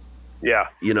 Yeah.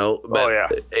 You know,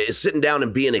 but sitting down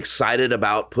and being excited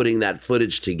about putting that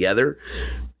footage together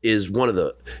is one of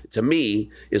the, to me,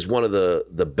 is one of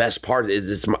the best parts.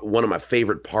 One of my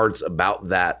favorite parts about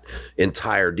that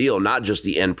entire deal, not just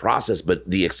the end process, but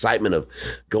the excitement of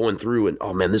going through and,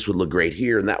 oh man, this would look great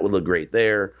here and that would look great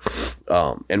there,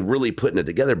 and really putting it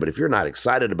together. But if you're not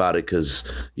excited about it because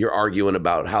you're arguing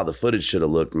about how the footage should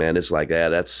have looked, man, it's like,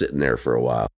 that's sitting there for a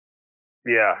while.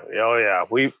 Yeah. Oh yeah.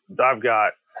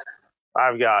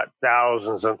 I've got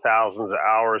thousands and thousands of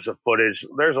hours of footage.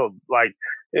 There's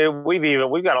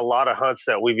we've got a lot of hunts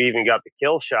that we've even got the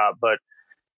kill shot, but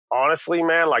honestly,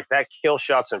 man, like that kill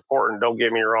shot's important. Don't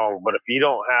get me wrong, but if you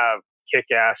don't have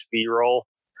kick-ass B-roll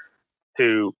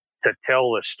to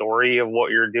tell the story of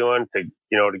what you're doing, to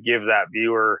give that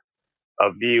viewer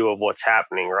a view of what's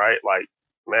happening, right? Like,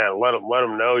 man, let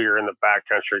them know you're in the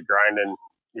backcountry grinding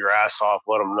your ass off.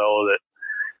 Let them know that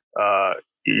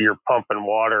you're pumping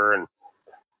water and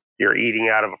you're eating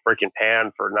out of a freaking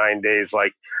pan for 9 days.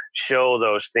 Like, show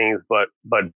those things, but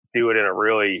do it in a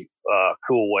really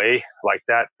cool way. Like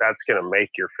that's going to make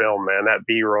your film, man. That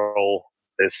B-roll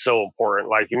is so important.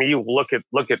 Like, I mean, you look at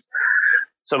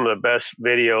some of the best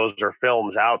videos or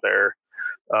films out there.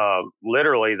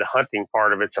 Literally the hunting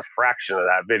part of it's a fraction of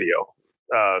that video.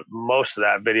 Most of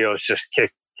that video is just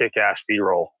kick-ass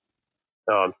B-roll.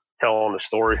 Telling the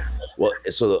story. Well,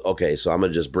 so I'm gonna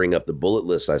just bring up the bullet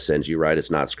list I sent you, right? It's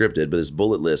not scripted, but it's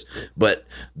bullet list. But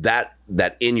that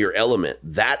in your element,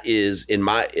 that is in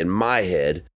my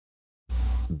head,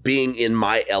 being in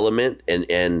my element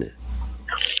and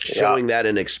showing that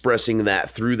and expressing that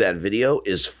through that video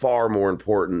is far more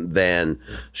important than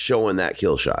showing that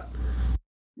kill shot.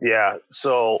 Yeah.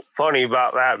 So funny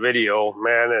about that video,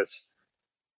 man, is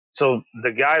so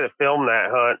the guy that filmed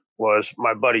that hunt was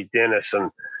my buddy Dennis,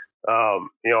 and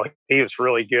he was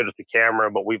really good at the camera,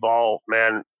 but we've all,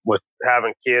 man, with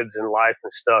having kids and life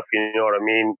and stuff, you know what I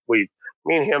mean?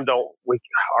 Me and him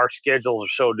our schedules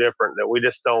are so different that we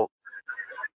just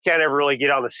can't ever really get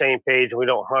on the same page, and we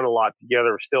don't hunt a lot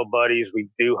together. We're still buddies. We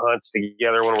do hunts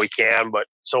together when we can. But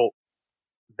so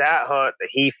that hunt that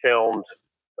he filmed,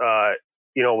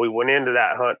 we went into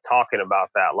that hunt talking about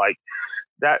that, like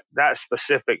that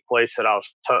specific place that I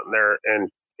was hunting there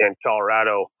in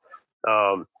Colorado.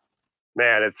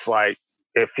 Man, it's like,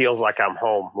 it feels like I'm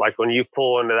home. Like when you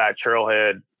pull into that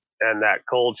trailhead and that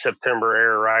cold September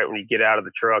air, right? When you get out of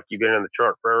the truck, you've been in the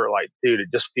truck forever. Like, dude, it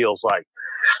just feels like,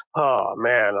 oh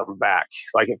man, I'm back.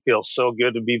 Like, it feels so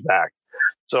good to be back.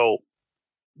 So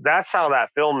that's how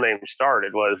that film name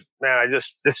started, was, man,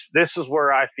 this is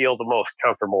where I feel the most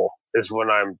comfortable, is when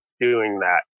I'm doing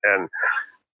that. And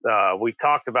we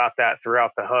talked about that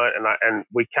throughout the hunt, and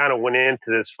we kind of went into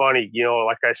this funny,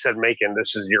 like I said, making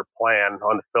this is your plan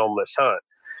on to film this hunt.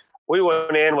 We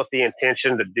went in with the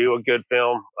intention to do a good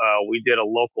film. We did a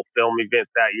local film event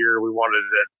that year. We wanted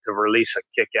to release a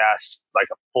kick-ass, like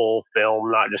a full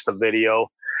film, not just a video,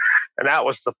 and that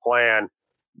was the plan.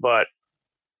 But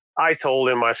I told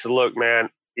him, I said, look, man,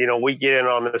 we get in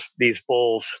on these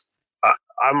bulls.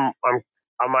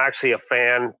 I'm actually a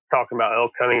fan, talking about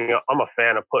elk hunting. I'm a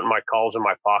fan of putting my calls in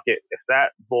my pocket. If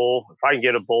I can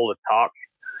get a bull to talk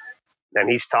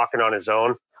and he's talking on his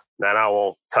own, then I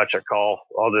won't touch a call.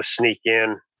 I'll just sneak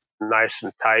in nice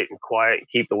and tight and quiet and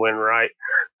keep the wind right.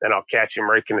 Then I'll catch him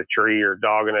raking a tree or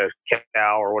dogging a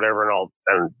cow or whatever,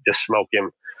 and just smoke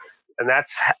him. And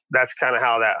that's kind of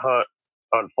how that hunt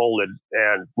unfolded.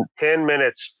 And 10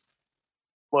 minutes,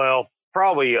 well,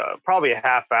 probably a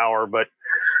half hour, but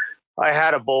I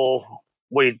had a bull.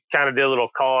 We kind of did a little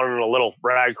calling, and a little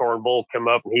ragcorn bull come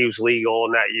up, and he was legal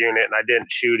in that unit, and I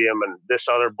didn't shoot him. And this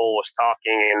other bull was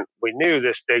talking, and we knew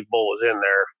this big bull was in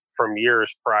there from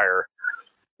years prior.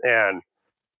 And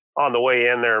on the way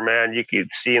in there, man, you could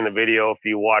see in the video, if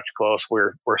you watch close,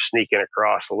 we're sneaking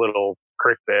across a little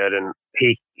creek bed, and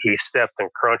he stepped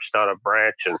and crunched on a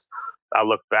branch, and I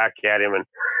looked back at him, and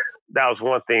that was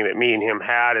one thing that me and him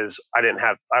had, is I don't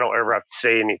ever have to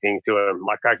say anything to him.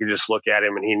 Like, I could just look at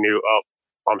him and he knew, oh,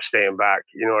 I'm staying back.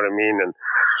 You know what I mean? And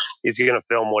he's going to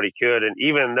film what he could. And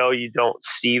even though you don't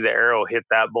see the arrow hit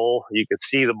that bull, you can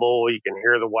see the bull, you can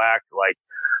hear the whack. Like,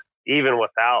 even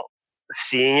without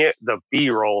seeing it, the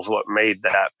B-roll is what made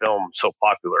that film so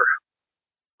popular.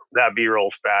 That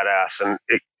B-roll's badass. And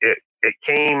it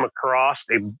came across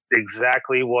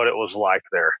exactly what it was like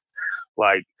there.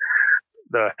 Like,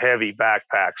 the heavy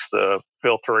backpacks, the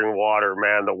filtering water,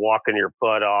 man, the walking your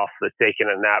butt off, the taking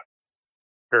a nap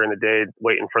during the day,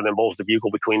 waiting for them bulls to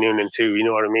bugle between noon and 2. You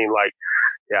know what I mean? Like,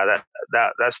 yeah,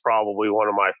 that's probably one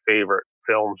of my favorite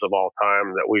films of all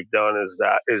time that we've done, is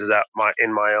that my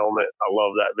In My Element. I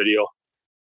love that video.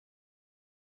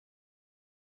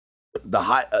 the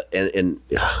high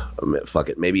fuck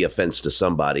it, maybe offense to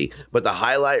somebody, but the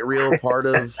highlight reel part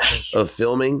of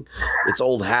filming, it's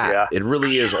old hat. Yeah. It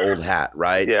really is old hat,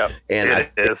 right? Yeah, and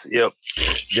it is. Yep.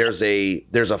 There's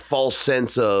a false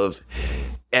sense of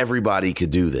everybody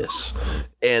could do this,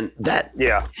 and that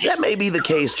may be the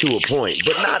case to a point,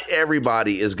 but not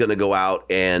everybody is going to go out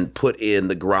and put in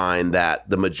the grind that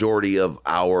the majority of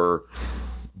our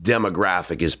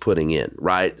demographic is putting in,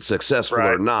 right? Successful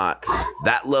or not,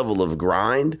 that level of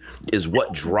grind is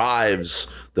what drives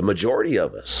the majority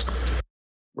of us.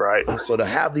 Right. So to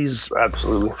have these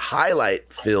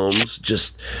highlight films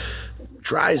just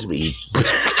drives me.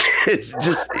 It's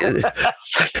just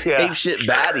ape shit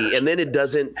batty, and then it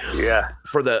doesn't. Yeah.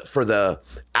 For the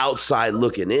outside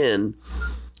looking in,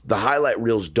 the highlight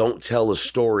reels don't tell a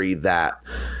story that.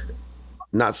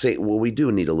 Not saying, well, we do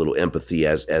need a little empathy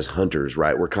as hunters,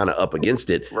 right? We're kind of up against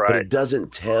it, but it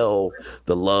doesn't tell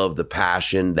the love, the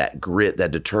passion, that grit,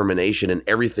 that determination, and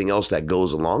everything else that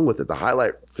goes along with it. The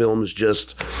highlight films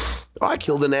just, I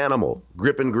killed an animal,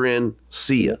 grip and grin,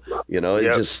 see ya. You know,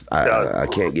 it just, I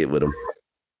can't get with them.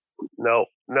 No,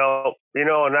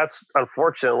 and that's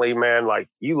unfortunately, man, like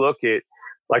you look at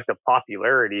like the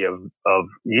popularity of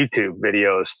YouTube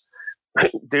videos.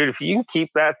 Dude, if you can keep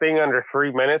that thing under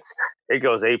 3 minutes, it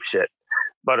goes ape shit.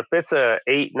 But if it's a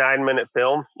 8-9 minute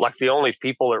film, like the only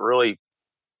people that really,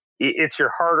 it's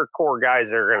your harder core guys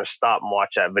that are going to stop and watch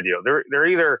that video. They're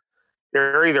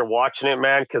either watching it,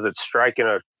 man, because it's striking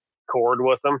a chord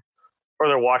with them, or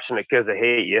they're watching it because they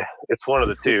hate you. It's one of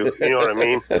the two. You know what I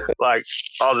mean? Like,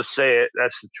 I'll just say it.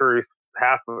 That's the truth.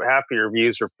 Half of your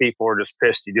views are people are just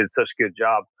pissed you did such a good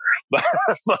job. But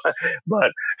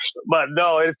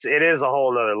no, it is a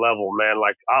whole nother level, man.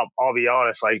 Like I'll be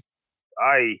honest, like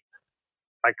I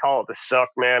call it the suck,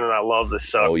 man, and I love the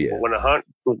suck. Oh, yeah. When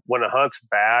a hunt's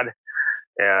bad,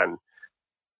 and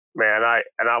man, I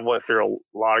went through a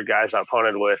lot of guys I've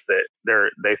hunted with that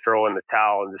they throw in the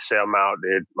towel and just say I'm out,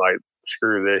 dude. Like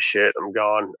screw this shit, I'm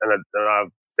gone, and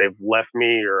they've left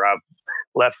me or I've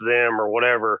left them or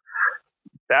whatever.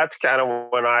 That's kind of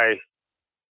when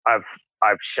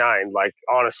I've shined. Like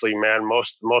honestly, man,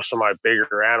 most of my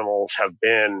bigger animals have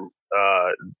been,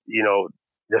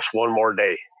 just one more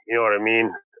day. You know what I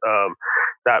mean?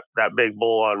 That big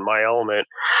bull on my element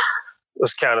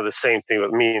was kind of the same thing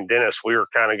with me and Dennis. We were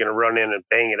kind of going to run in and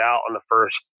bang it out on the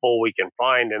first bull we can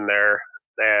find in there,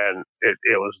 and it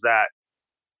was that.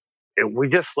 We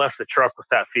just left the truck with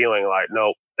that feeling like,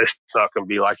 nope, it's not going to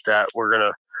be like that.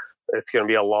 It's going to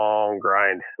be a long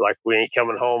grind. Like we ain't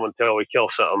coming home until we kill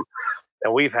something.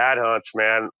 And we've had hunts,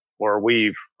 man, where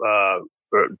we've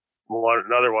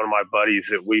another one of my buddies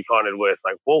that we've hunted with,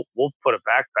 like we'll put a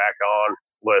backpack on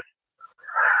with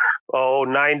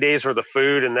 9 days worth of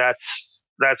food, and that's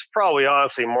probably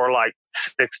honestly more like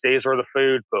 6 days worth of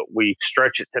food, but we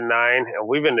stretch it to 9, and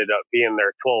we've ended up being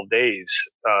there 12 days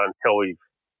until we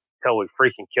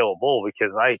freaking kill a bull,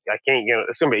 because I can't get it.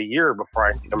 It's gonna be a year before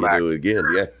I can come back. Do it again,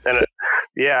 yeah.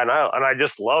 And I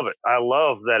just love it. I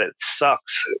love that it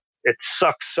sucks. It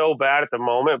sucks so bad at the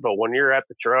moment, but when you're at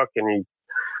the truck and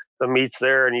the meat's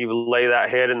there and you lay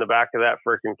that head in the back of that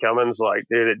freaking Cummins, like,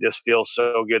 dude, it just feels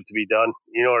so good to be done.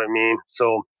 You know what I mean?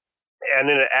 So, and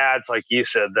then it adds, like you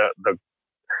said, the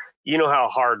you know how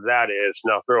hard that is.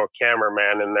 Now throw a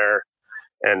cameraman in there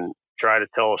and try to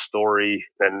tell a story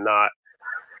and not.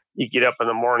 You get up in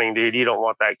the morning, dude, you don't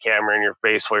want that camera in your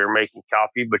face while you're making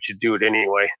copy, but you do it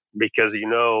anyway, because you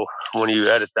know when you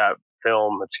edit that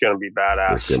film, it's going to be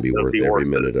badass. It's going to be worth every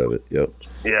minute of it. Yep.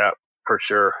 Yeah, for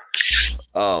sure.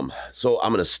 So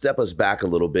I'm going to step us back a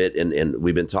little bit, and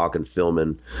we've been talking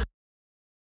filming,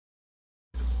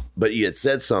 but you had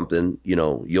said something,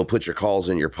 you'll put your calls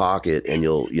in your pocket and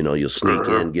you'll sneak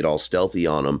in, get all stealthy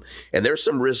on them. And there's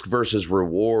some risk versus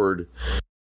reward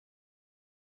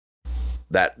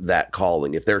that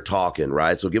calling, if they're talking,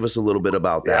 right? So give us a little bit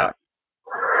about that.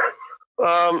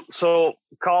 So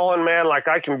calling, man, like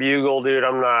I can bugle, dude.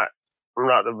 I'm not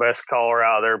the best caller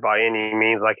out there by any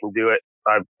means. I can do it.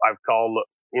 I've called,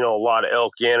 a lot of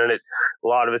elk in, and a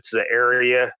lot of it's the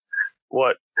area.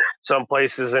 Some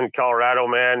places in Colorado,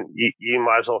 man, you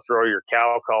might as well throw your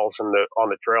cow calls on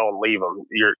the trail and leave them.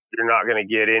 You're not going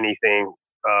to get anything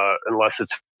unless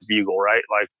it's bugle, right?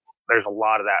 Like there's a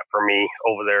lot of that for me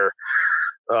over there.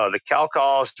 The cow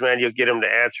calls, man, you'll get them to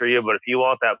answer you, but if you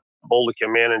want that bull to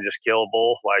come in and just kill a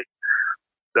bull, like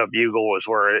the bugle is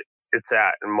where it's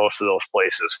at in most of those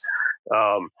places.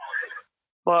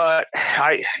 But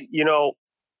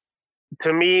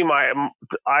to me,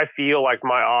 I feel like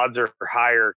my odds are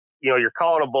higher. You're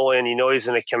calling a bull in, he's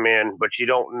going to come in, but you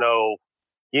don't know.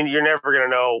 You're never going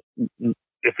to know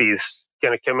if he's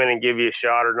going to come in and give you a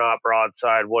shot or not,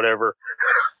 broadside, whatever.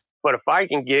 But if I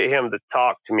can get him to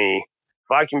talk to me,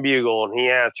 if I can bugle and he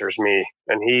answers me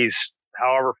and he's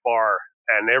however far,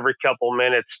 and every couple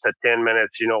minutes to 10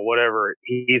 minutes, whatever,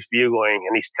 he's bugling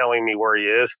and he's telling me where he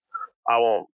is, I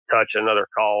won't touch another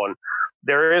call. And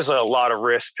there is a lot of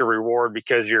risk to reward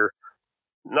because you're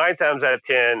 9 times out of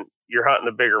 10, you're hunting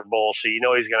the bigger bull. So he's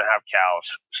going to have cows.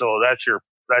 So that's your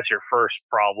first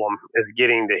problem, is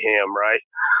getting to him. Right.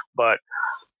 But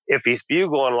if he's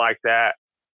bugling like that,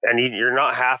 and you're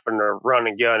not having to run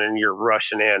and gun and you're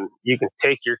rushing in, you can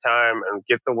take your time and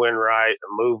get the wind right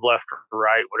and move left or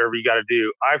right, whatever you got to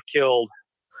do.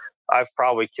 I've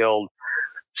probably killed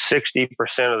 60%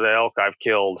 of the elk I've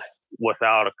killed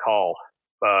without a call,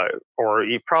 or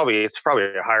it's probably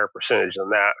a higher percentage than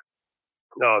that.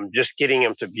 Just getting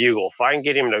him to bugle. If I can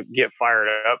get him to get fired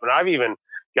up, and I've even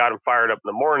got him fired up in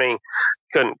the morning,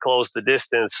 couldn't close the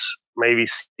distance, maybe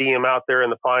see him out there in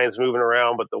the pines moving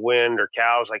around, but the wind or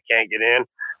cows, I can't get in.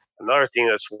 Another thing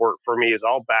that's worked for me is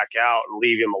I'll back out and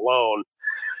leave him alone.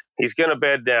 He's going to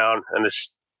bed down, and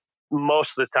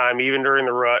most of the time, even during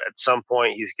the rut, at some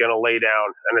point he's going to lay down.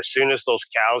 And as soon as those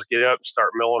cows get up and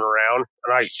start milling around,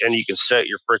 and you can set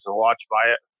your freaking watch by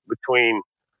it, between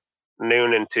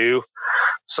noon and 2,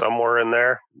 somewhere in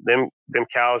there, them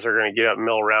cows are going to get up and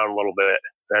mill around a little bit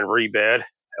and rebed.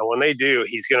 And when they do,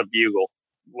 he's going to bugle,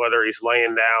 whether he's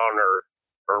laying down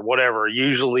or whatever.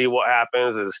 Usually what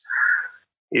happens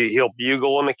is he'll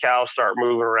bugle when the cows start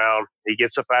moving around. He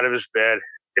gets up out of his bed.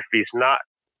 If he's not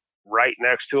right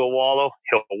next to a wallow,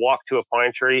 he'll walk to a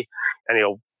pine tree and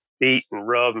he'll beat and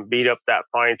rub and beat up that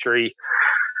pine tree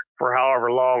for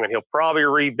however long. And he'll probably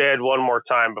rebed one more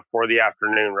time before the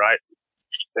afternoon, right?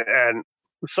 And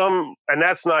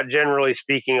that's not generally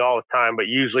speaking all the time, but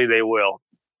usually they will.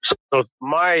 So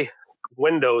my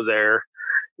window there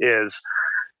is,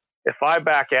 if I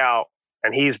back out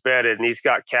and he's bedded and he's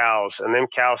got cows and them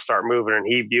cows start moving and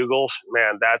he bugles,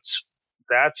 man,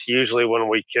 that's usually when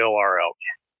we kill our elk.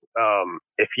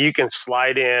 If you can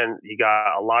slide in, you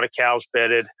got a lot of cows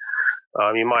bedded.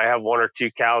 You might have 1 or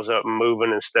 2 cows up and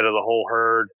moving instead of the whole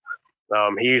herd.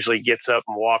 He usually gets up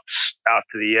and walks out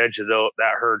to the edge of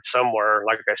that herd somewhere,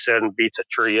 like I said, and beats a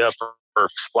tree up or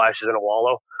splashes in a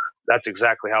wallow. That's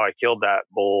exactly how I killed that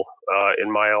bull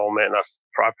in my element. And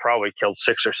I've probably killed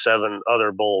 6 or 7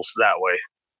 other bulls that way.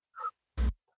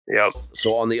 Yep.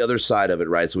 So on the other side of it,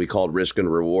 right? So we called risk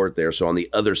and reward there. So on the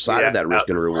other side of that risk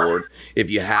and reward, if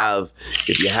you have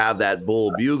that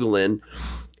bull bugling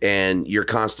and you're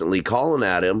constantly calling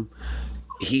at him,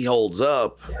 he holds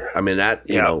up. I mean, that,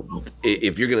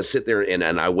 if you're going to sit there and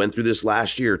I went through this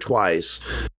last year twice,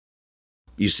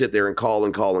 you sit there and call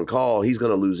and call and call, he's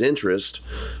going to lose interest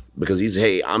because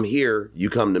hey, I'm here, you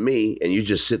come to me, and you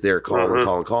just sit there, call and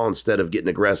call and call instead of getting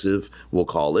aggressive, we'll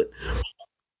call it.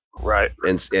 Right.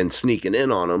 And sneaking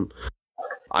in on them.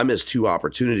 I missed 2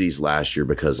 opportunities last year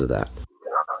because of that.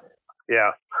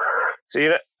 Yeah. See,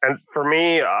 and for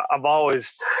me, I've always,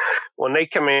 when they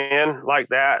come in like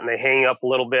that and they hang up a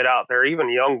little bit out there, even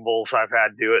young bulls I've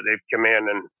had do it, they've come in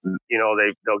and,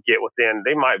 they'll get within,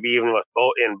 they might be even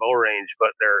in bow range, but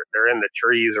they're in the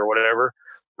trees or whatever.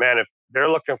 Man, if they're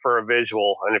looking for a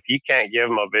visual, and if you can't give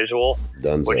them a visual,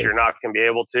 which you're not going to be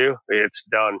able to, it's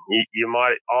done. You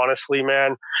might, honestly,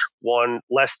 man,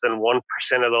 less than 1%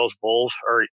 of those bulls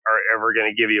are ever going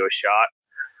to give you a shot.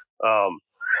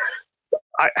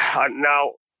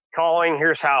 Now calling,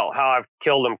 here's how I've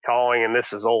killed them calling, and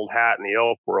this is old hat in the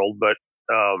elk world, but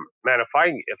man,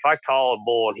 if I call a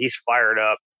bull and he's fired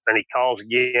up and he calls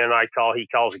again, he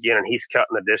calls again, and he's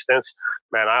cutting the distance,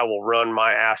 man, I will run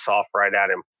my ass off right at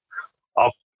him.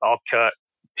 I'll cut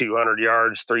 200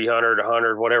 yards, 300,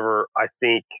 100, whatever I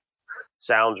think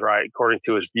sounds right according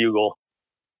to his bugle.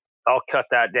 I'll cut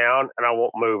that down and I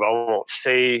won't move. I won't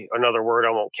say another word.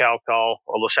 I won't cow call.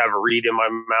 I'll just have a reed in my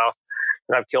mouth.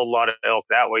 And I've killed a lot of elk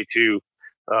that way too.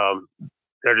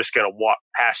 They're just going to walk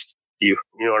past you,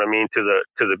 you know what I mean, to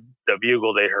the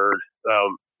bugle they heard,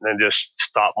 and just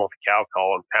stop them with a cow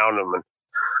call and pound them.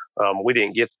 And we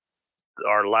didn't get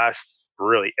our last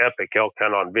really epic elk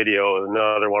hunt on video.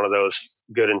 Another one of those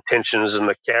good intentions, and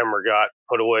the camera got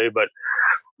put away. But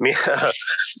me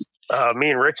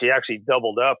and Richie actually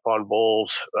doubled up on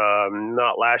bulls,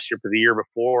 not last year, but the year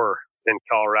before in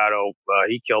Colorado.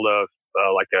 He killed a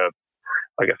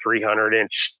 300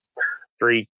 inch,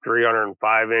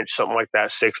 305 inch, something like that,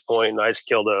 6-point. And I just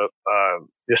killed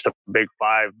just a big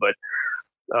 5. But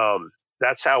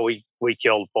that's how we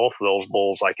killed both of those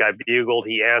bulls. Like, I bugled,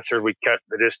 he answered, we cut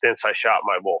the distance, I shot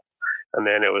my bull. And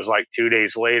then it was like 2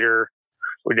 days later,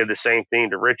 we did the same thing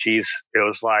to Richie's. It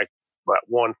was like at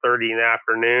 1:30 in the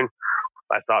afternoon.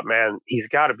 I thought, man, he's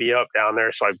got to be up down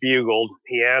there. So I bugled.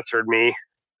 He answered me.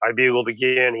 I bugled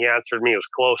again. He answered me. It was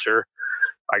closer.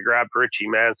 I grabbed Richie,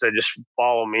 man, said, just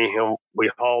follow me. And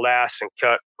we hauled ass and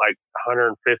cut like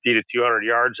 150 to 200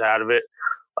 yards out of it.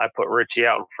 I put Richie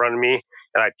out in front of me,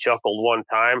 and I chuckled one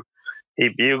time. He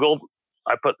bugled.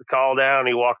 I put the call down.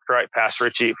 He walked right past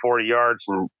Richie at 40 yards,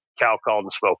 and Cal called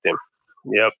and smoked him.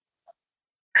 Yep.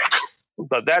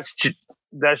 But that's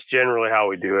generally how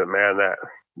we do it, man.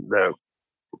 That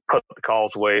put the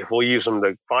calls away. We'll use them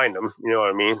to find them. You know what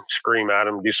I mean? Scream at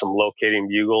them, do some locating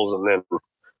bugles, and then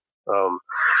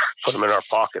put them in our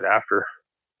pocket after.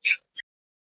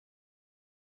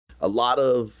 A lot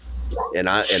of, and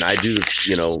I do,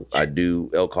 I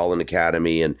do elk calling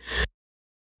academy, and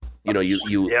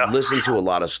you listen to a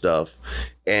lot of stuff,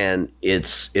 and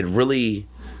it really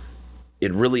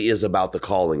is about the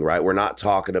calling, right? We're not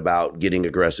talking about getting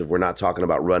aggressive. We're not talking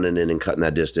about running in and cutting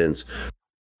that distance.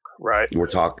 Right. We're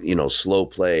talking, slow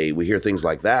play. We hear things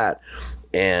like that.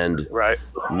 And right.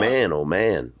 Man, oh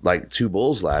man, like 2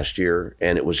 bulls last year.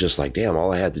 And it was just like, damn,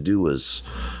 all I had to do was,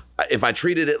 if I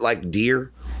treated it like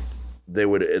deer, there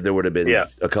would have been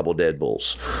a couple dead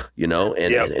bulls, and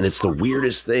it's the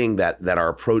weirdest thing that our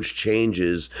approach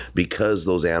changes because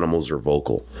those animals are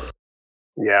vocal.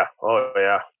 Yeah. Oh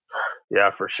yeah.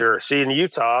 Yeah, for sure. See, in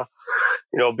Utah,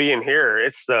 being here,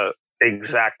 it's the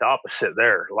exact opposite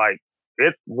there. Like,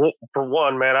 for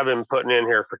one, man, I've been putting in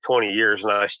here for 20 years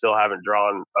and I still haven't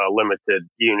drawn a limited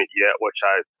unit yet, which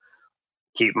I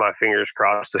keep my fingers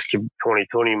crossed. This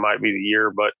 2020 might be the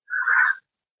year, but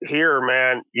here,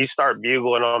 man, you start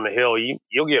bugling on the hill,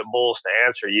 you'll get bulls to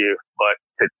answer you,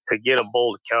 but to get a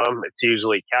bull to come, it's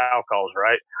usually cow calls,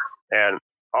 right? And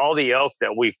all the elk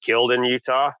that we've killed in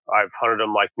Utah, I've hunted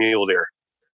them like mule deer.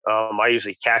 I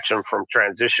usually catch them from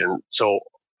transition. So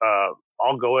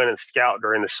I'll go in and scout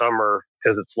during the summer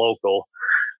because it's local,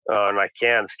 and I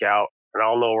can scout, and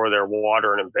I'll know where they're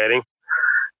watering and bedding.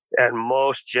 And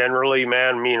most generally,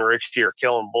 man, me and Richie are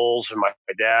killing bulls, and my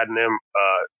dad and them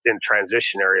in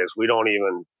transition areas. I don't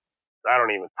even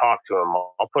talk to him.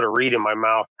 I'll put a reed in my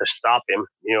mouth to stop him.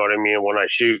 You know what I mean, when I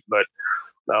shoot. But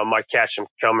I catch him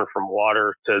coming from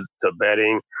water to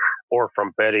bedding, or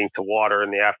from bedding to water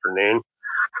in the afternoon.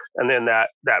 And then that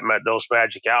met those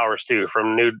magic hours too,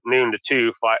 from noon to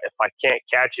 2. If I can't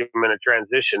catch him in a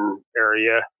transition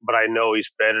area, but I know he's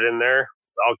bedded in there,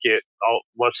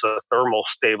 once the thermal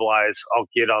stabilize, I'll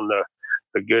get on the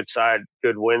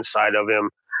good wind side of him,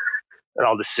 and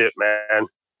I'll just sit, man,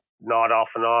 nod off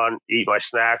and on, eat my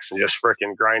snacks, and just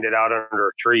freaking grind it out under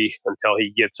a tree until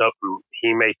he gets up, and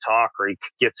he may talk, or he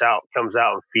comes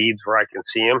out and feeds where I can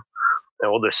see him,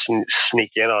 and we'll just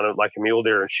sneak in on it like a mule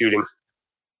deer and shoot him.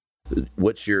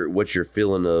 What's your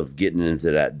feeling of getting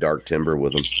into that dark timber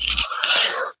with them?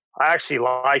 I actually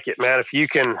like it, man. If you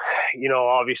can,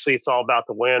 obviously it's all about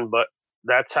the wind, but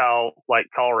that's how, like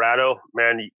Colorado,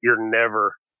 man,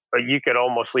 you could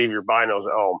almost leave your binos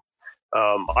at home.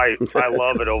 I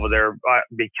love it over there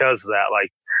because of that.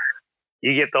 Like,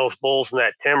 you get those bulls in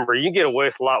that timber, you get away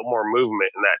with a lot more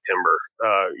movement in that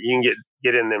timber. You can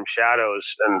get in them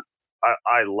shadows, and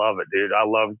I love it, dude. I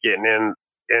love getting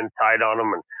in tight on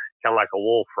them, and kind of like a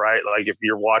wolf, right? Like, if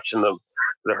you're watching the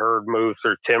herd move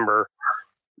through timber,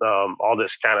 I'll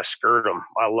just kind of skirt them.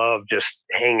 I love just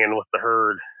hanging with the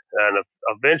herd, and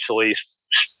eventually,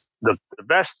 the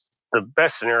best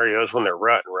scenario is when they're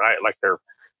rutting, right? Like they're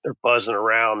buzzing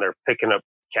around, they're picking up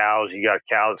cows. You got a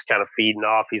cow that's kind of feeding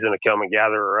off. He's going to come and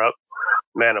gather her up.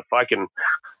 Man, if I can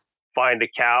find a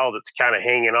cow that's kind of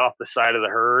hanging off the side of the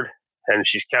herd and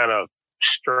she's kind of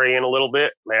straying a little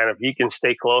bit, man, if you can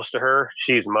stay close to her,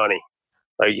 she's money.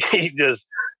 Like, you just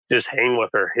hang with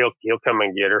her. He'll come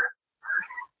and get her.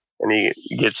 And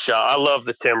he gets shot. I love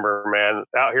the timber, man.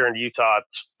 Out here in Utah,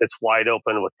 it's wide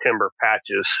open with timber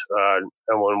patches.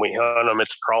 And when we hunt them,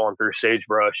 it's crawling through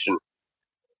sagebrush and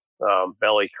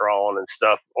belly crawling and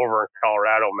stuff. Over in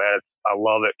Colorado, man, I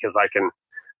love it because I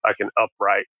can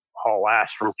upright haul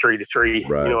ass from tree to tree.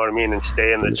 Right. You know what I mean? And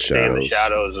stay in the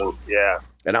shadows. And yeah.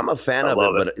 And I'm a fan of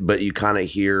it, but you kind of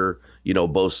hear,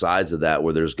 both sides of that,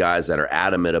 where there's guys that are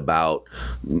adamant about,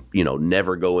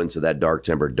 never go into that dark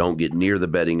timber. Don't get near the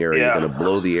bedding area. Yeah. You're going to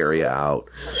blow the area out.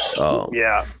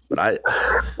 Yeah. But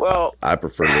I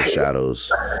prefer those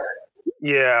shadows.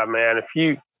 Yeah, man.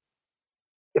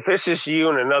 If it's just you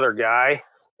and another guy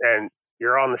and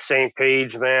you're on the same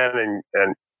page, man,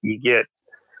 and you get,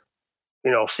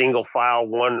 single file,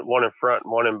 one in front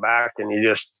and one in back, and you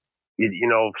just,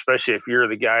 especially if you're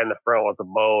the guy in the front with the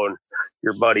bow and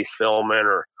your buddy's filming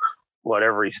or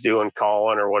whatever he's doing,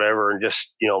 calling or whatever, and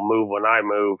just, move when I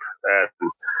move. And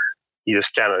you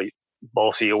just kind of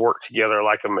both of you work together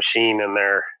like a machine in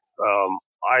there.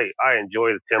 I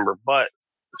enjoy the timber, but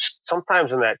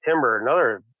sometimes in that timber,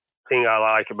 another thing I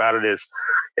like about it is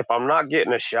if I'm not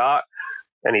getting a shot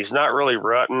and he's not really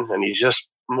rutting and he's just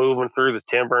moving through the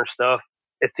timber and stuff,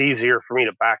 it's easier for me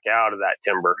to back out of that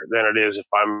timber than it is if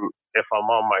I'm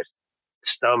on my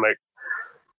stomach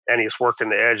and he's working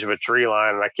the edge of a tree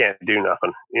line and I can't do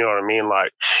nothing. You know what I mean?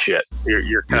 Like, shit,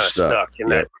 you're kind of stuck in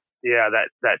that. Yeah,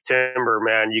 that timber,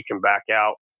 man, you can back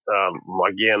out.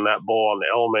 Again, that bull on the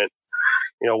element,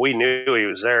 we knew he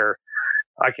was there.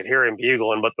 I could hear him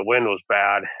bugling, but the wind was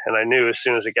bad. And I knew as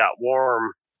soon as it got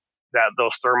warm that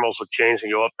those thermals would change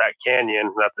and go up that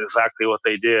canyon. That's exactly what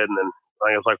they did. And then I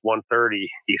think it was like 1:30,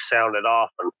 he sounded off.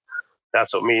 And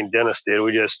that's what me and Dennis did.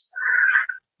 We just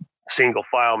single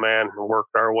file, man, and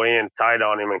worked our way in, tied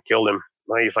on him and killed him.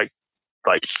 I think he's like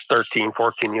 13,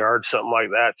 14 yards, something like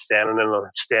that, standing in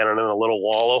a little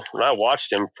wallow. And I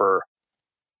watched him for,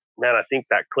 man, I think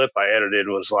that clip I edited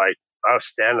was like, I was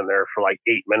standing there for like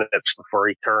 8 minutes before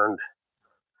he turned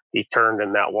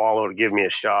in that wallow to give me a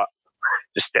shot.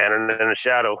 Just standing in a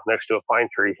shadow next to a pine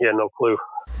tree. He had no clue.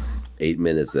 8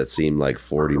 minutes, that seemed like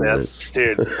 40 minutes.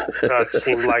 Dude, it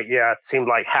seemed like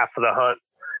half of the hunt.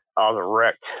 I was a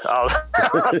wreck.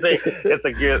 I think it's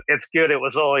good. It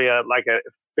was only like a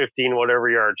 15 whatever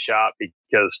yard shot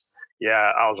because,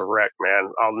 yeah, I was a wreck,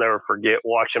 man. I'll never forget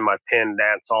watching my pin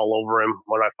dance all over him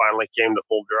when I finally came to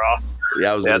full draw.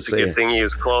 Yeah, I was going to say. That's a good thing he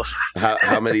was close.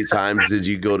 How many times did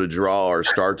you go to draw or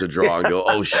start to draw and go,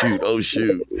 oh,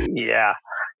 shoot? Yeah,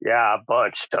 a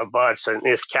bunch. And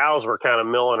his cows were kind of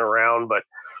milling around, but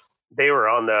they were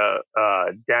on the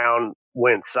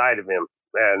downwind side of him,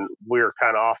 and we were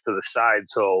kind of off to the side.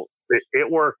 So it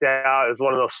worked out. It was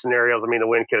one of those scenarios. I mean, the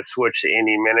wind could have switched at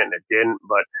any minute, and it didn't,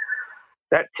 but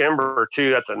that timber too,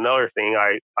 that's another thing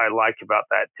I like about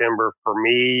that timber. For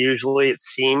me, usually it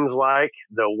seems like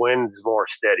the wind's more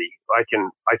steady. I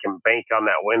can bank on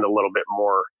that wind a little bit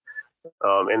more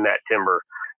in that timber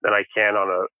than I can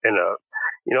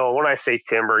when I say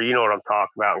timber, you know what I'm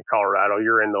talking about in Colorado.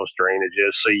 You're in those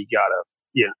drainages, so you gotta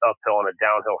uphill and a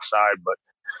downhill side,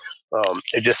 but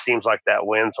it just seems like that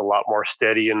wind's a lot more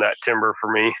steady in that timber for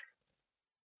me.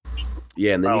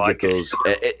 Yeah, and then you get those,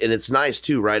 and it's nice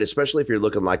too, right? Especially if you're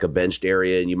looking like a benched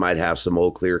area and you might have some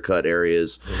old clear cut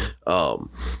areas.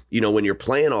 When you're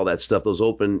playing all that stuff, those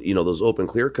open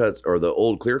clear cuts or the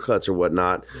old clear cuts or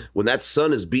whatnot, when that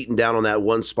sun is beating down on that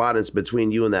one spot and it's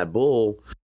between you and that bull,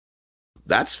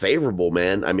 that's favorable,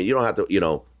 man. I mean, you don't have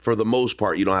to, for the most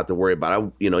part, you don't have to worry about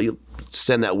it. You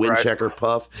send that wind checker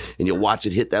puff and you watch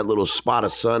it hit that little spot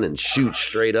of sun and shoot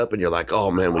straight up, and you're like,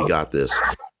 oh man, we got this.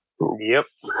 Yep.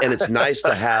 And it's nice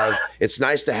to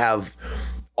have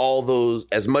all those,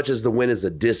 as much as the wind is a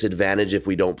disadvantage if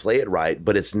we don't play it right,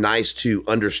 but it's nice to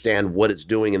understand what it's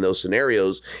doing in those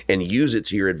scenarios and use it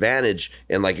to your advantage.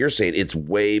 And like you're saying, it's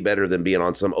way better than being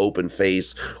on some open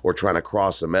face or trying to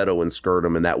cross a meadow and skirt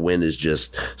them, and that wind is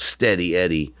just steady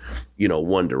eddy,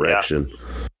 one direction.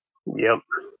 Yep.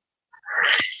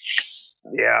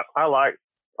 Yeah, I like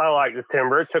the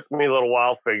timber. It took me a little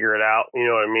while to figure it out, you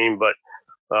know what I mean? But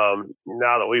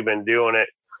now that we've been doing it,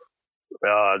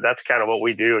 that's kind of what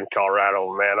we do in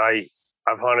Colorado, man.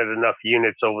 I've hunted enough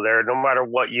units over there. No matter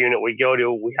what unit we go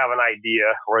to, we have an idea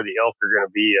where the elk are going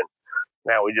to be, and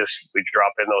now we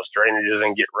drop in those drainages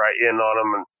and get right in on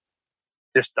them and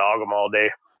just dog them all day.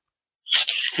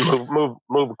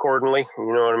 Move accordingly.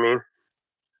 You know what I mean?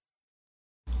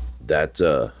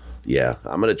 That yeah,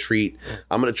 I'm gonna treat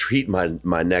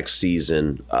my next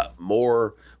season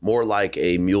more like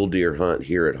a mule deer hunt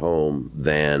here at home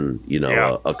than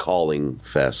a calling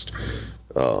fest.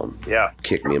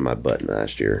 Kicked me in my butt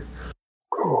last year.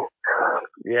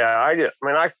 Yeah,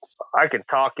 I can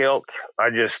talk elk. I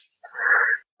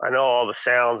know all the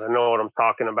sounds. I know what I'm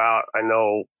talking about. I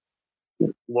know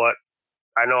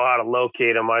how to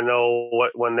locate them. I know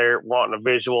when they're wanting a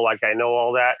visual, like I know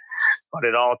all that, but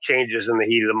it all changes in the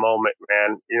heat of the moment,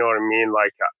 man. You know what I mean?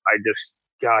 Like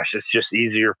it's just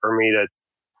easier for me to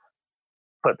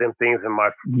put them things in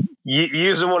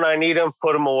use them when I need them,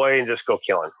 put them away, and just go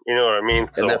kill them. You know what I mean?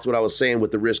 And that's what I was saying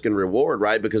with the risk and reward,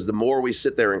 right? Because the more we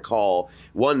sit there and call,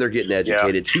 one, they're getting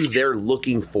educated. Yeah. Two, they're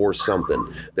looking for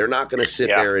something. They're not going to sit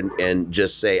there and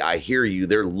just say, I hear you.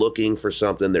 They're looking for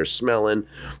something. They're smelling,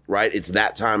 right? It's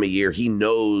that time of year. He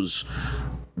knows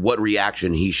what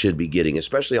reaction he should be getting,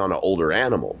 especially on an older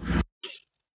animal.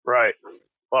 Right.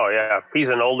 Oh yeah, if he's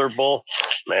an older bull,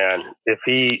 man, if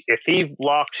he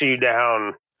locks you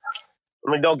down, I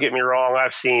mean, don't get me wrong,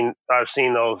 I've seen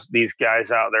these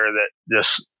guys out there that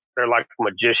they're like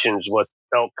magicians with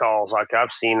elk calls. Like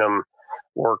I've seen them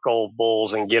work old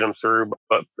bulls and get them through.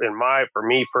 But for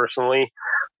me personally,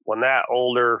 when that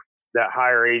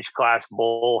higher age class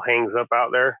bull hangs up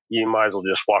out there, you might as well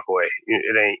just walk away.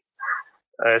 It ain't,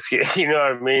 you know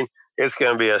what I mean? It's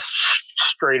going to be a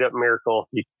straight up miracle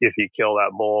if you kill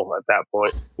that bull at that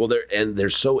point. Well, they're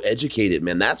so educated,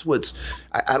 man. That's what's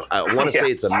I want to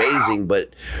say it's amazing,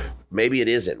 but maybe it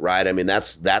isn't, right? I mean,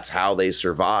 that's how they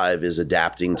survive, is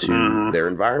adapting to their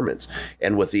environments.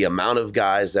 And with the amount of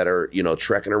guys that are,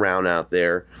 trekking around out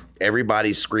there,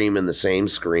 everybody's screaming the same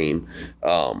scream.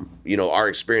 Our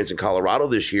experience in Colorado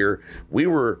this year,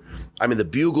 the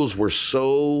bugles were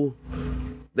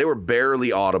they were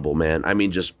barely audible, man. I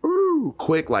mean, just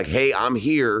quick, like, hey, I'm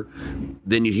here.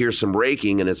 Then you hear some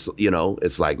raking, and it's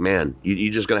like, man,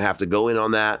 you're just going to have to go in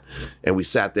on that. And we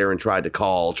sat there and tried to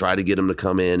get them to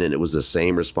come in, and it was the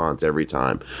same response every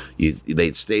time.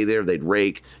 They'd stay there, they'd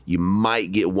rake. You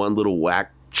might get one little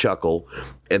whack chuckle,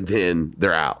 and then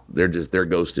they're out. They're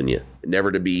ghosting you, never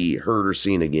to be heard or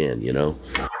seen again,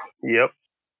 Yep.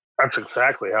 That's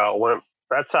exactly how it went.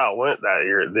 That's how it went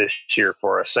this year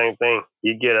for us. Same thing.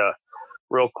 You get a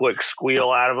real quick squeal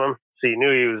out of him, so you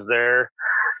knew he was there.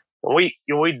 And we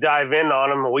dive in on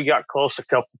him, and we got close a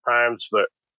couple times, but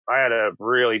I had a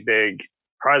really big,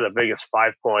 probably the biggest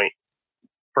 5-point,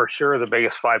 for sure the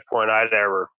biggest 5-point I'd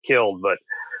ever killed. But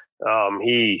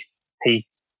he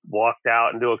walked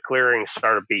out into a clearing,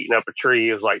 started beating up a tree.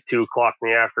 It was like 2:00 in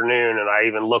the afternoon, and I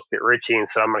even looked at Richie and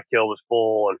said, I'm going to kill this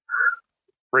bull. And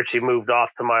Richie moved off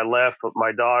to my left with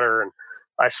my daughter, and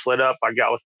I slid up. I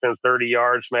got within 30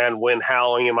 yards, man, wind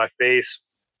howling in my face.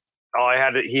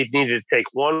 He needed to take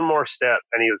one more step,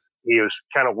 and he was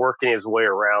kind of working his way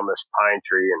around this pine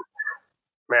tree. And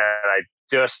man, I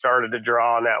just started to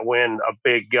draw on that wind. A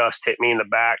big gust hit me in the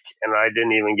back, and I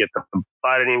didn't even get the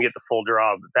full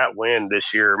draw. But that wind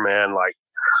this year, man, like,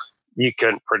 you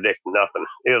couldn't predict nothing.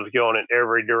 It was going in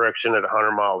every direction at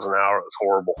 100 miles an hour. It was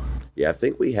horrible. Yeah, I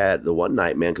think we had the one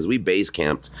night, man, because we base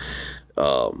camped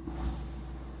for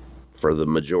the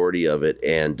majority of it,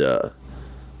 and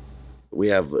we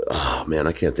have,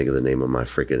 I can't think of the name of my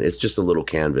freaking, it's just a little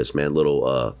canvas, man,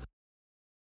 little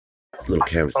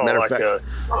canvas. Matter of fact,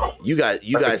 you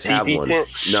guys have one. Tent?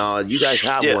 No, you guys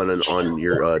have one on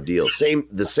your deal.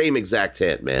 The same exact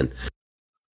tent, man.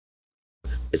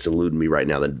 It's eluding me right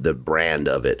now, the brand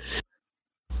of it.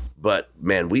 But,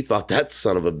 man, we thought that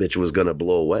son of a bitch was going to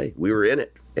blow away. We were in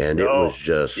it, and it was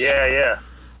just... Yeah.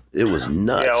 It was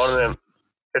nuts. Yeah, one of them.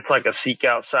 It's like a seek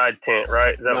outside tent,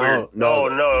 right? No.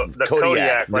 The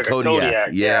Kodiak. The Kodiak.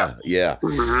 Yeah.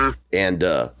 Mm-hmm. And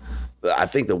I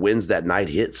think the winds that night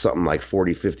hit something like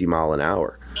 40, 50 mile an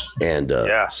hour. And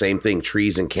same thing,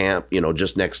 trees in camp,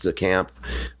 just next to camp,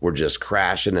 were just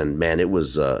crashing. And, man, it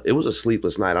was a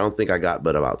sleepless night. I don't think I got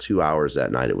but about 2 hours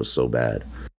that night. It was so bad.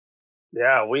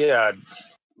 Yeah,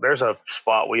 there's a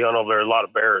spot we hunt over there, a lot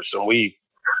of bears, and we'd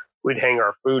hang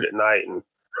our food at night, and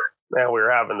man, we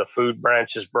were having the food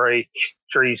branches break,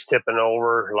 trees tipping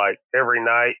over, like every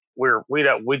night.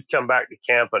 We'd come back to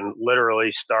camp and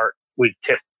literally try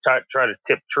to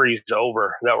tip trees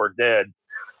over that were dead,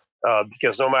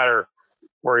 because no matter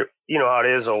where, how it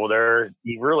is over there,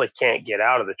 you really can't get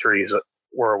out of the trees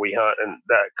where we hunt in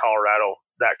that Colorado,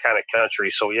 that kind of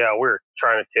country. So yeah, we were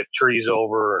trying to tip trees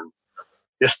over and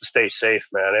just to stay safe,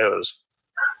 man. It was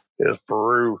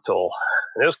brutal.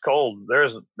 And it was cold.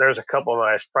 There's a couple of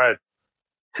nights, probably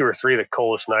 2 or 3 of the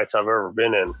coldest nights I've ever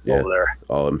been in over there.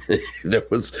 Oh, there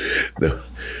was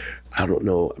I don't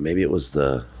know, maybe it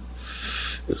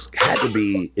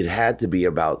had to be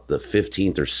about the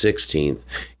 15th or 16th,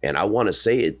 and I want to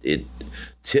say it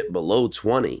tipped below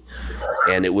 20,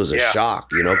 and it was a shock,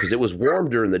 because it was warm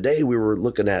during the day. We were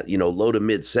looking at low to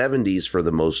mid 70s for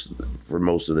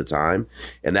most of the time,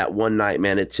 and that one night,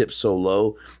 man, it tipped so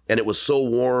low, and it was so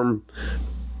warm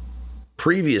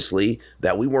previously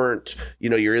that we weren't,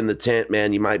 you're in the tent,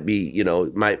 man, you might be,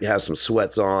 might have some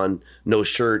sweats on, no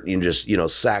shirt, you just,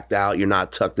 sacked out, you're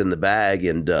not tucked in the bag,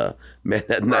 and man,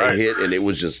 that night hit, and it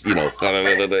was just,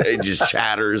 it just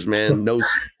chatters, man. No.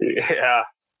 Yeah,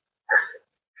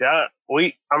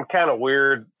 I'm kind of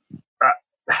weird.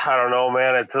 I don't know,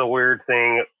 man. It's a weird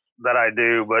thing that I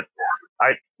do, but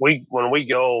when we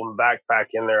go and backpack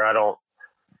in there, I don't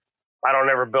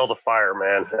ever build a fire,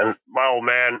 man. And my old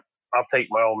man, I'll take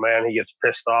my old man. He gets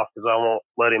pissed off because I won't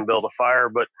let him build a fire.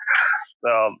 But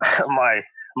my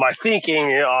thinking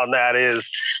on that is,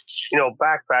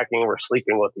 backpacking, we're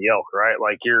sleeping with the elk, right?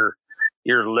 Like you're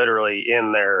literally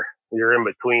in there. You're in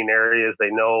between areas. They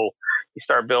know you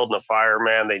start building a fire,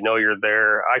 man. They know you're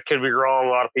there. I could be wrong. A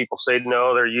lot of people say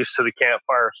no, they're used to the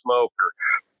campfire smoke or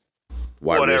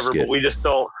whatever, but we just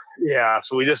don't. Yeah,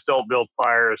 so we just don't build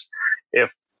fires. If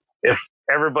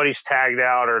everybody's tagged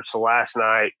out or it's the last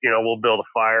night, we'll build a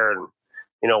fire and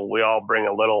we all bring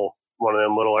one of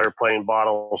them little airplane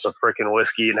bottles of freaking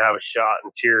whiskey and have a shot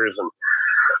and cheers and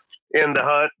end the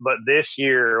hunt. But this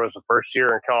year was the first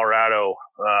year in Colorado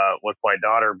with my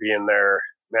daughter being there.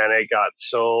 Man, it got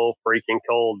so freaking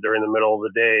cold during the middle of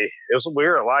the day. We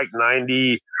were at like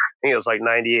 90, I think it was like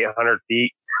 9,800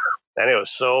 feet, and it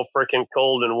was so freaking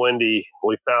cold and windy.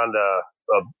 We found a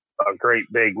great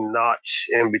big notch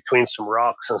in between some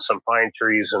rocks and some pine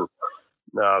trees, and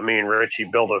me and Richie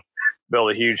built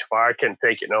a huge fire. I couldn't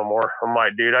take it no more. I'm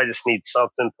like, dude, I just need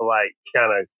something to like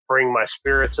kind of bring my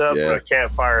spirits up. Yeah. And a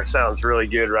campfire sounds really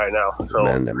good right now. So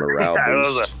Man, the morale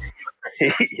boost.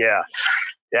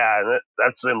 Yeah, and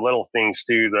that's them little things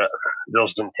too.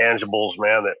 Those intangibles,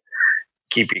 man, that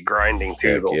keep you grinding too.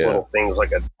 Heck those yeah. little things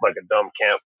like a dumb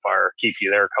campfire keep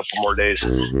you there a couple more days.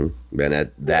 Mm-hmm.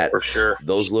 Man, that for sure.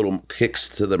 Those little kicks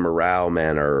to the morale,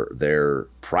 man, they're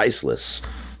priceless.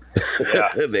 Yeah.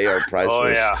 They are priceless. Oh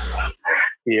yeah.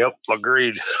 Yep,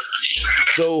 agreed.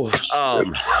 So,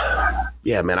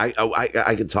 yeah, man,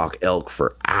 I could talk elk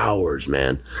for hours,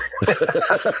 man.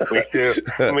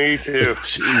 Me too.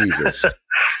 Jesus.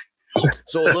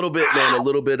 So a little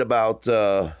bit about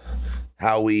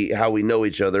how we know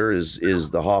each other is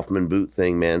the Hoffman boot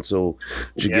thing, man. So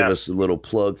would you give us a little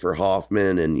plug for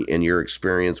Hoffman and your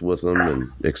experience with them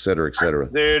and et cetera, et cetera?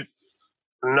 Dude,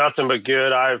 nothing but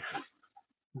good. I've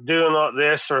doing all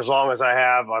this for as long as I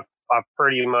have. I've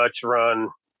pretty much run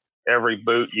every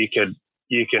boot you can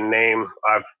name.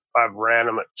 I've ran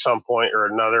them at some point or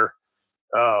another.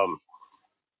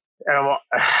 And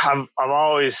I've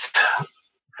always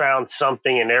found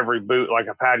something in every boot. Like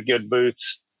I've had good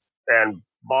boots, and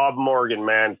Bob Morgan,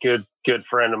 man, good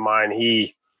friend of mine.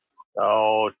 He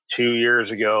 2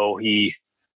 years ago he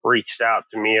reached out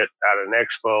to me at an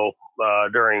expo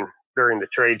during the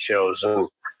trade shows, and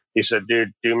he said,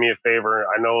 dude, do me a favor.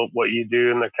 I know what you do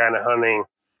in the kind of hunting.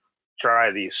 Try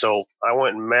these. So I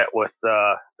went and met with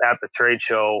at the trade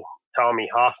show Tommy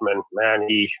Hoffman. Man,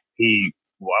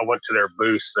 I went to their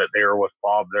booth that they were with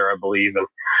Bob there, I believe, and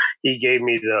he gave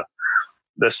me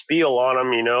the spiel on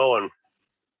them, and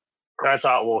I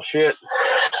thought, well, shit.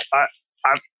 I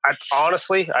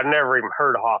honestly, I'd never even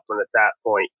heard of Hoffman at that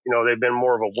point. They've been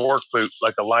more of a work boot,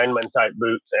 like a lineman type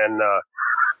boot, and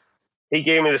he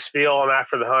gave me the spiel, and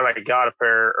after the hunt, I got a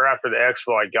pair, or after the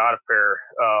expo, I got a pair,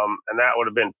 and that would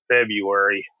have been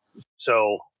February.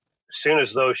 So as soon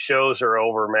as those shows are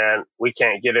over, man, we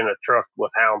can't get in a truck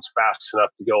with hounds fast enough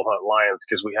to go hunt lions,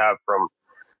 because we have from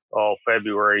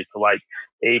February to like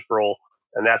April,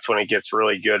 and that's when it gets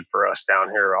really good for us down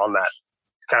here on that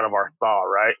kind of our thaw,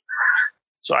 right?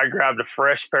 So I grabbed a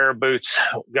fresh pair of boots,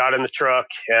 got in the truck,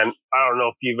 and I don't know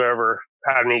if you've ever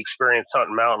had any experience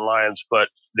hunting mountain lions, but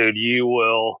dude, you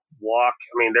will walk.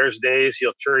 I mean, there's days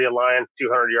you'll tree a lion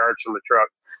 200 yards from the truck,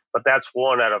 but that's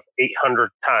 1 out of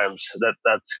 800 times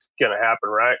that's going to happen,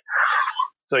 right?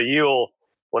 So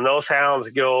when those hounds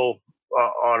go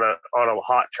on a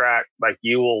hot track, like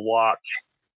you will walk.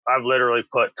 I've literally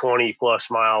put 20 plus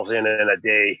miles in a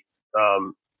day,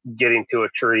 getting to a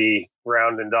tree,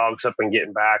 rounding dogs up and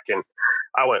getting back. And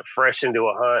I went fresh into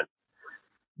a hunt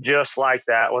just like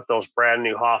that with those brand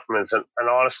new Hoffmans. And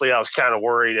honestly, I was kind of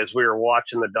worried as we were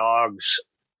watching the dogs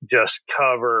just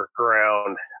cover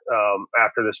ground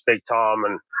after this big Tom.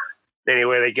 And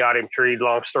anyway, they got him treed.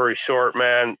 Long story short,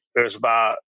 man, there's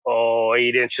about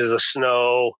 8 inches of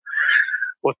snow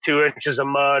with 2 inches of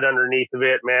mud underneath of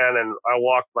it, man. And I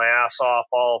walked my ass off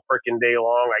all freaking day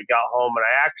long. I got home and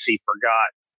I actually forgot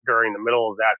during the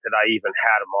middle of that I even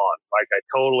had them on. Like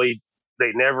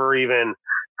they never even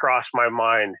crossed my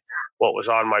mind what was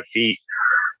on my feet.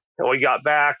 And we got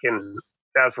back, and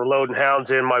as we're loading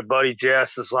hounds in, my buddy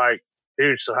Jess is like,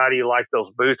 dude, so how do you like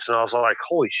those boots? And I was like,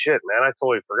 holy shit, man, I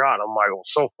totally forgot. I'm like, well,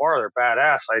 so far they're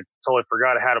badass. I totally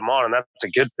forgot I had them on, and that's a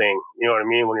good thing. You know what I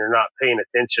mean? When you're not paying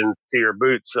attention to your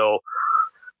boots. So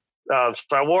I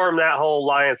wore them that whole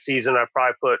lion season. I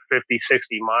probably put 50,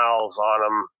 60 miles on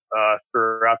them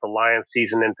throughout the lion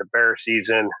season into bear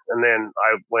season. And then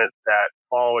I went that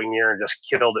following year and just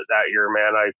killed it that year,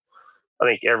 man. I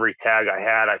think every tag I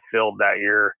had, I filled that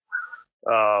year.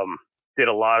 Did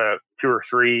a lot of 2 or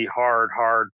 3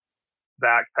 hard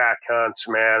backpack hunts,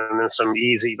 man, and then some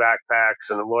easy backpacks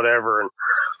and whatever. And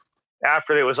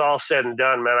after it was all said and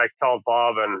done, man, I called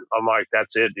Bob and I'm like,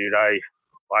 that's it, dude. I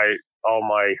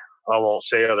won't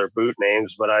say other boot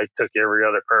names, but I took every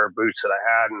other pair of boots that I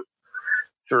had and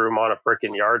threw them on a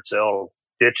freaking yard sale,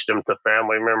 ditched them to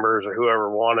family members or whoever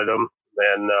wanted them.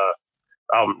 And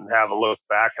I haven't looked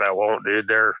back, and I won't, dude.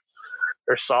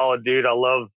 they're solid, dude. I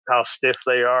love how stiff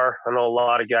they are. I know a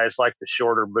lot of guys like the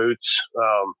shorter boots,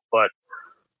 but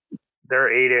they're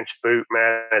 8-inch boot,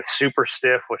 man. It's super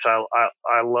stiff, which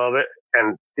I love it.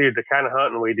 And dude, the kind of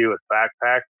hunting we do with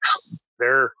backpacks,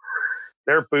 they're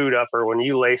boot upper. When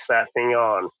you lace that thing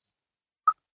on,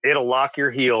 it'll lock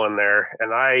your heel in there.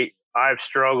 And I've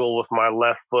struggled with my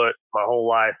left foot my whole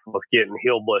life with getting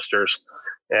heel blisters,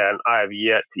 and I have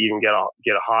yet to even get a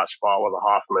hot spot with a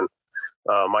Hoffman.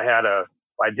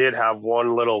 I did have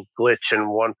one little glitch in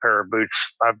one pair of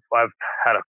boots. I've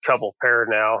had a couple pair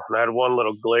now, and I had one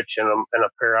little glitch in a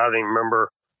pair. I don't even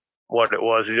remember what it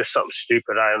was. It was just something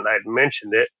stupid. I'd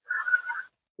mentioned it,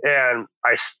 and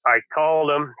I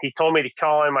called him. He told me to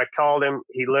call him. I called him.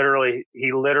 He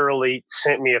literally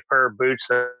sent me a pair of boots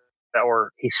that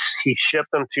were he shipped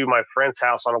them to my friend's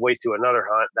house on the way to another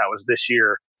hunt. That was this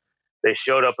year. They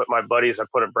showed up at my buddy's. I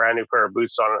put a brand new pair of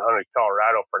boots on and hunted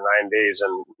Colorado for 9 days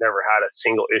and never had a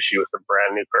single issue with a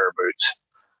brand new pair of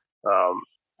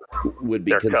boots. Would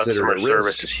be considered a risk.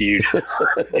 Service is huge.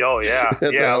 Oh yeah,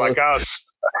 yeah. Like I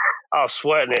was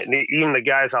sweating it, and even the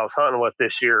guys I was hunting with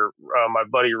this year, my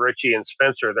buddy Richie and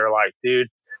Spencer, they're like, "Dude,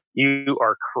 you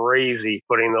are crazy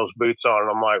putting those boots on."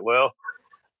 And I'm like, "Well,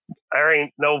 there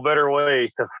ain't no better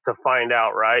way to find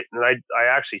out, right?" And I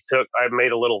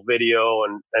made a little video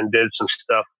and did some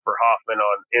stuff for Hoffman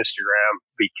on Instagram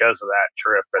because of that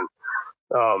trip.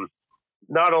 And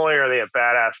not only are they a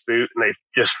badass boot and they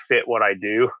just fit what I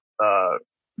do,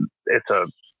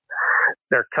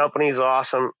 their company's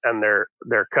awesome, and their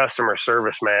customer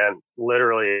service, man,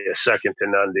 literally is second to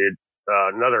none, dude.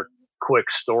 Another quick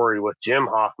story with Jim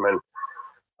Hoffman.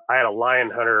 I had a lion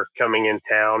hunter coming in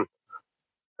town.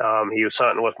 He was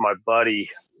hunting with my buddy,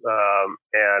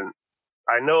 and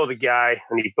I know the guy,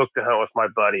 and he booked a hunt with my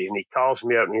buddy, and he calls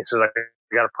me up and he says, "I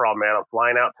got a problem, man. I'm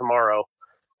flying out tomorrow,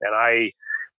 and I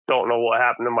don't know what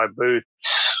happened to my boots.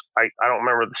 I don't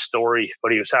remember the story,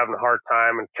 but he was having a hard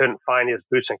time and couldn't find his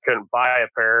boots and couldn't buy a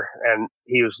pair, and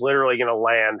he was literally going to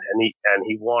land, and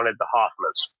he wanted the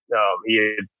Hoffmans.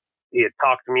 He had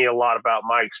talked to me a lot about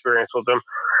my experience with them,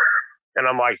 and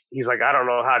he's like, I don't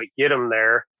know how to get them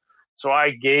there." So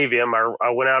I gave him, I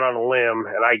went out on a limb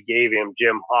and I gave him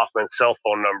Jim Hoffman's cell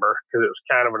phone number because it was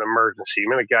kind of an emergency. I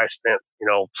mean, the guy spent,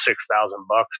 $6,000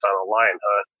 on a lion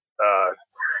hunt.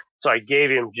 So I gave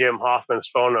him Jim Hoffman's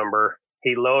phone number.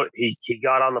 He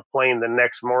got on the plane the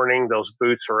next morning. Those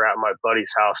boots were at my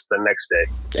buddy's house the next day.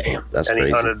 Damn, that's and crazy.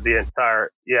 He hunted the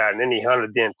entire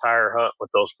hunt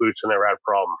with those boots and never had a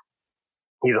problem.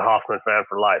 He's a Hoffman fan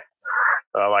for life.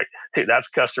 Dude, that's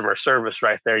customer service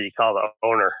right there. You call the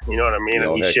owner, you know what I mean?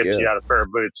 And he ships you out a pair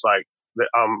of boots.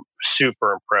 I'm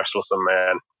super impressed with them,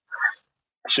 man.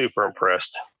 Super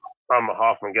impressed. I'm a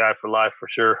Hoffman guy for life for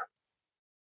sure.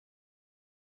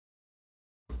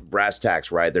 Brass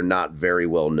tacks, right? They're not very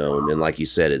well known. And like you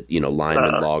said,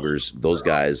 linemen, loggers, those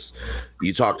guys,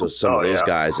 you talk to some of those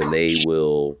guys and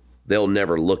they'll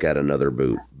never look at another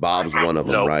boot. Bob's one of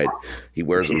them, right? He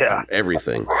wears them for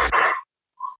everything.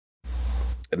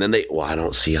 And then I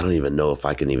don't even know if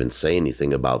I can even say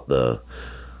anything about the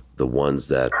ones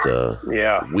that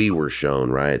we were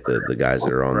shown, right? The guys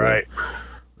that are on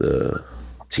the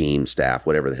team, staff,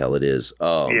 whatever the hell it is.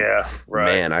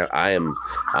 Man,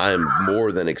 I'm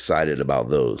more than excited about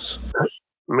those.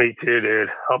 Me too, dude.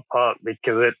 I'm pumped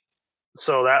because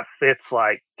that fits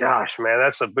gosh, man,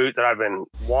 that's a boot that I've been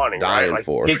wanting. Dying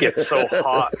for. It gets so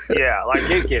hot. Yeah,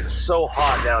 it gets so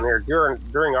hot down here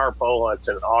during our bow hunts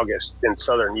in August in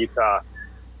southern Utah.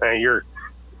 And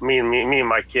me and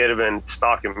my kid have been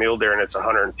stalking mule deer, and it's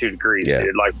 102 degrees,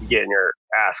 dude. Getting your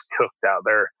ass cooked out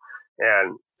there.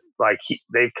 And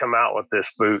they've come out with this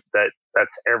boot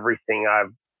that's everything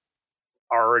I've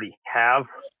already have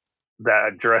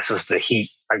that addresses the heat.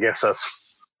 I guess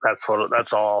that's all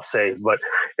I'll say. But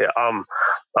I'm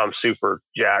super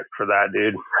jacked for that,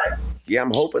 dude. Yeah,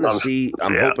 I'm hoping to see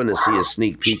a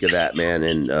sneak peek of that, man,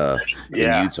 in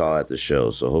Utah at the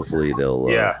show. So hopefully they'll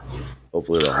have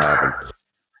him.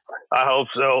 I hope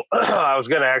so. I was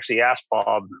going to actually ask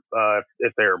Bob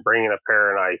if they were bringing a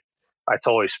pair, and I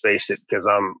totally spaced it because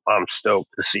I'm stoked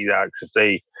to see that.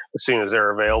 Because as soon as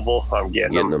they're available, I'm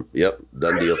getting them. Yep,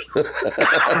 done deal.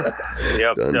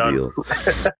 Yep, done deal.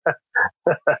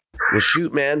 Well,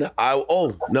 shoot, man.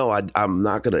 I'm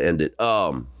not going to end it.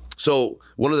 So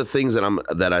one of the things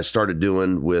that I started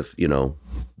doing with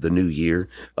the new year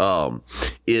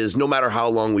is no matter how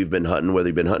long we've been hunting, whether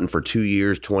you've been hunting for 2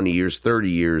 years, 20 years, 30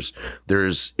 years,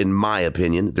 there's, in my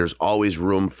opinion, there's always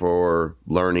room for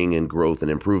learning and growth and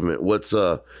improvement. What's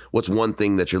one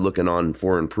thing that you're looking on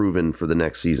for improving for the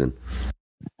next season?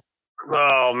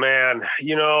 Oh man,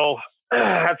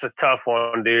 That's a tough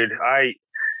one, dude.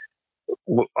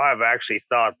 I've actually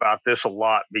thought about this a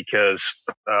lot because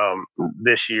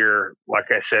this year, like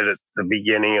I said at the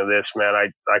beginning of this, man,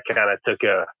 I kind of took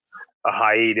a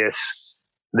hiatus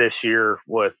this year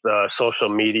with social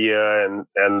media and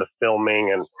the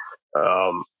filming, and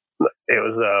it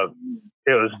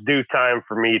was due time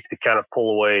for me to kind of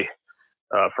pull away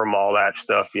from all that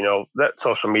stuff. You know, that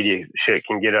social media shit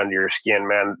can get under your skin,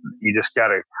 man. You just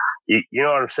gotta, you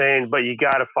know what I'm saying? But you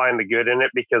gotta find the good in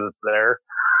it because it's there.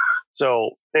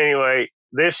 So anyway,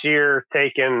 this year,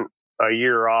 taking a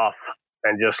year off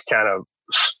and just kind of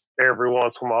every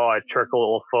once in a while, I trickle a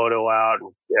little photo out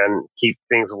and keep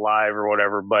things alive or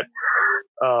whatever. But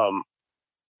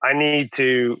I need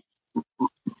to,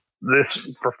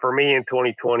 for me in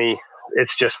 2020,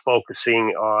 it's just focusing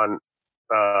on,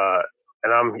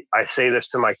 and I say this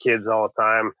to my kids all the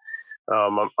time.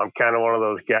 I'm kind of one of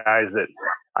those guys that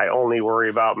I only worry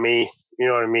about me. You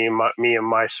know what I mean? Me and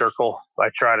my circle. I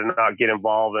try to not get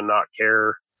involved and not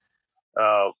care.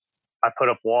 I put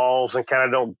up walls and kind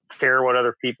of don't care what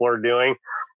other people are doing,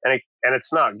 and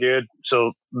it's not good.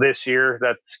 So this year,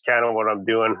 that's kind of what I'm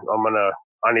doing.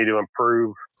 I need to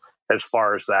improve as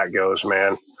far as that goes,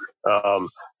 man.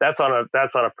 That's on a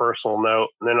personal note.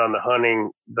 And then on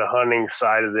the hunting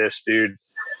side of this, dude,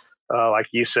 like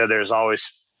you said, there's always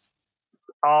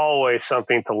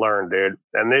something to learn, dude.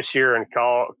 And this year in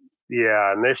Colorado,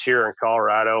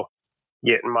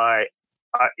 getting as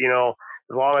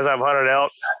long as I've hunted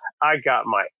elk, I got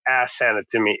my ass handed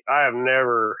to me. I have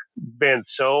never been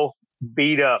so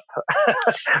beat up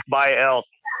by elk,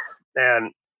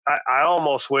 and I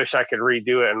almost wish I could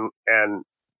redo it. And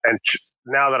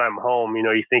now that I'm home,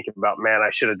 you think about, man,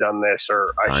 I should have done this,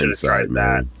 or I should have tried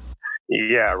that.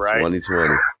 Yeah, right.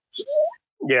 2020.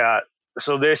 Yeah.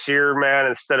 So this year, man,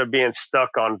 instead of being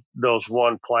stuck on those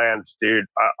one plans, dude,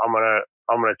 I'm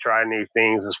gonna try new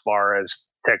things as far as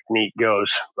technique goes,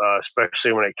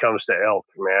 especially when it comes to elk,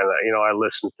 man. I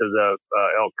listen to the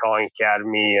Elk Calling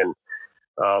Academy and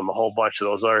a whole bunch of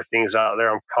those other things out there.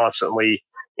 I'm constantly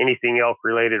anything elk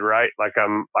related, right? Like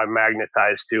I'm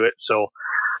magnetized to it. So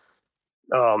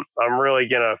I'm really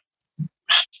gonna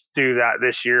do that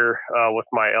this year with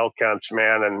my elk hunts,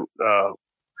 man. And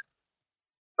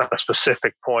a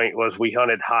specific point was we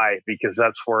hunted high because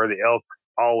that's where the elk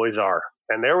always are,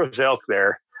 and there was elk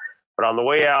there. But on the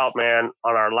way out, man,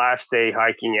 on our last day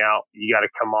hiking out, you got to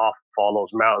come off all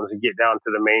those mountains and get down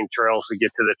to the main trails to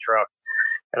get to the truck.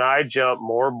 And I jumped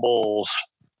more bulls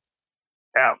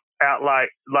at like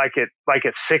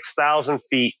at 6,000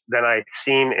 feet than I'd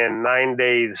seen in 9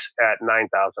 days at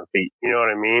 9,000 feet. You know what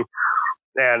I mean?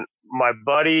 And my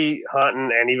buddy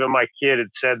hunting and even my kid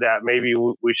had said that maybe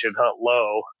we should hunt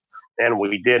low, and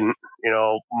we didn't.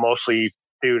 Mostly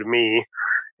due to me.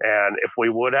 And if we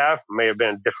would have, may have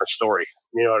been a different story.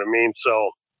 You know what I mean?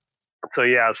 So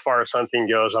yeah, as far as hunting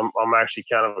goes, I'm actually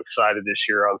kind of excited this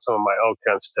year on some of my elk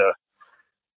hunts to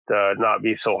not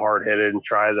be so hard headed and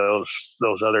try those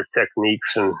other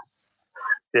techniques and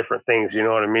different things. You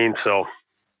know what I mean? So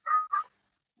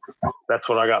that's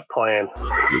what I got planned.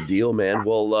 Good deal, man.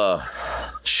 Well,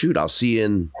 shoot, I'll see you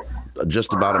in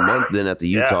just about a month then at the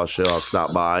Utah show. I'll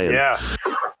stop by. And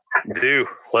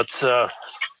let's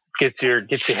get your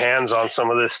hands on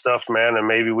some of this stuff, man, and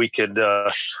maybe we could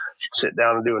sit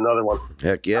down and do another one.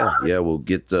 Heck yeah. We'll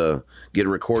get it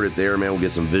recorded there, man. We'll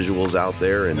get some visuals out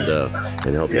there and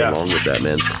help you along with that,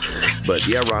 man. But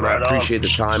yeah, Ron, I appreciate the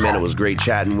time, man. It was great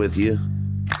chatting with you.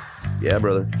 Yeah,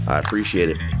 brother, I appreciate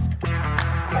it.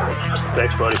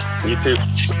 Thanks, buddy. You too.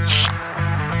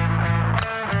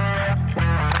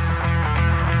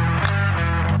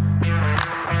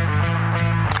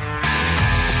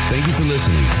 Thank you for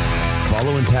listening.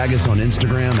 Follow and tag us on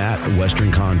Instagram at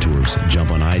Western Contours.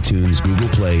 Jump on iTunes, Google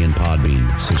Play, and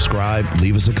Podbean. Subscribe,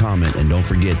 leave us a comment, and don't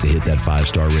forget to hit that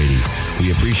 5-star rating.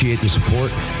 We appreciate the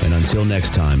support, and until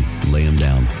next time, lay them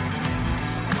down.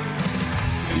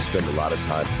 We spend a lot of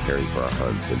time preparing for our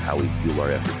hunts, and how we fuel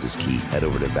our efforts is key. Head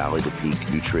over to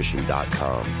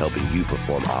valleytopeaknutrition.com, helping you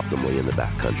perform optimally in the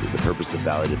backcountry. The purpose of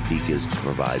Valley to Peak is to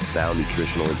provide sound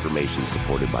nutritional information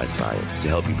supported by science to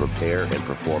help you prepare and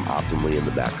perform optimally in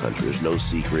the backcountry. There's no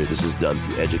secret. This is done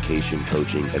through education,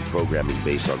 coaching, and programming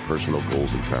based on personal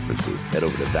goals and preferences. Head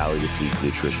over to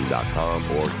valleytopeaknutrition.com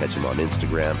or catch them on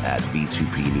Instagram at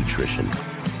V2P Nutrition.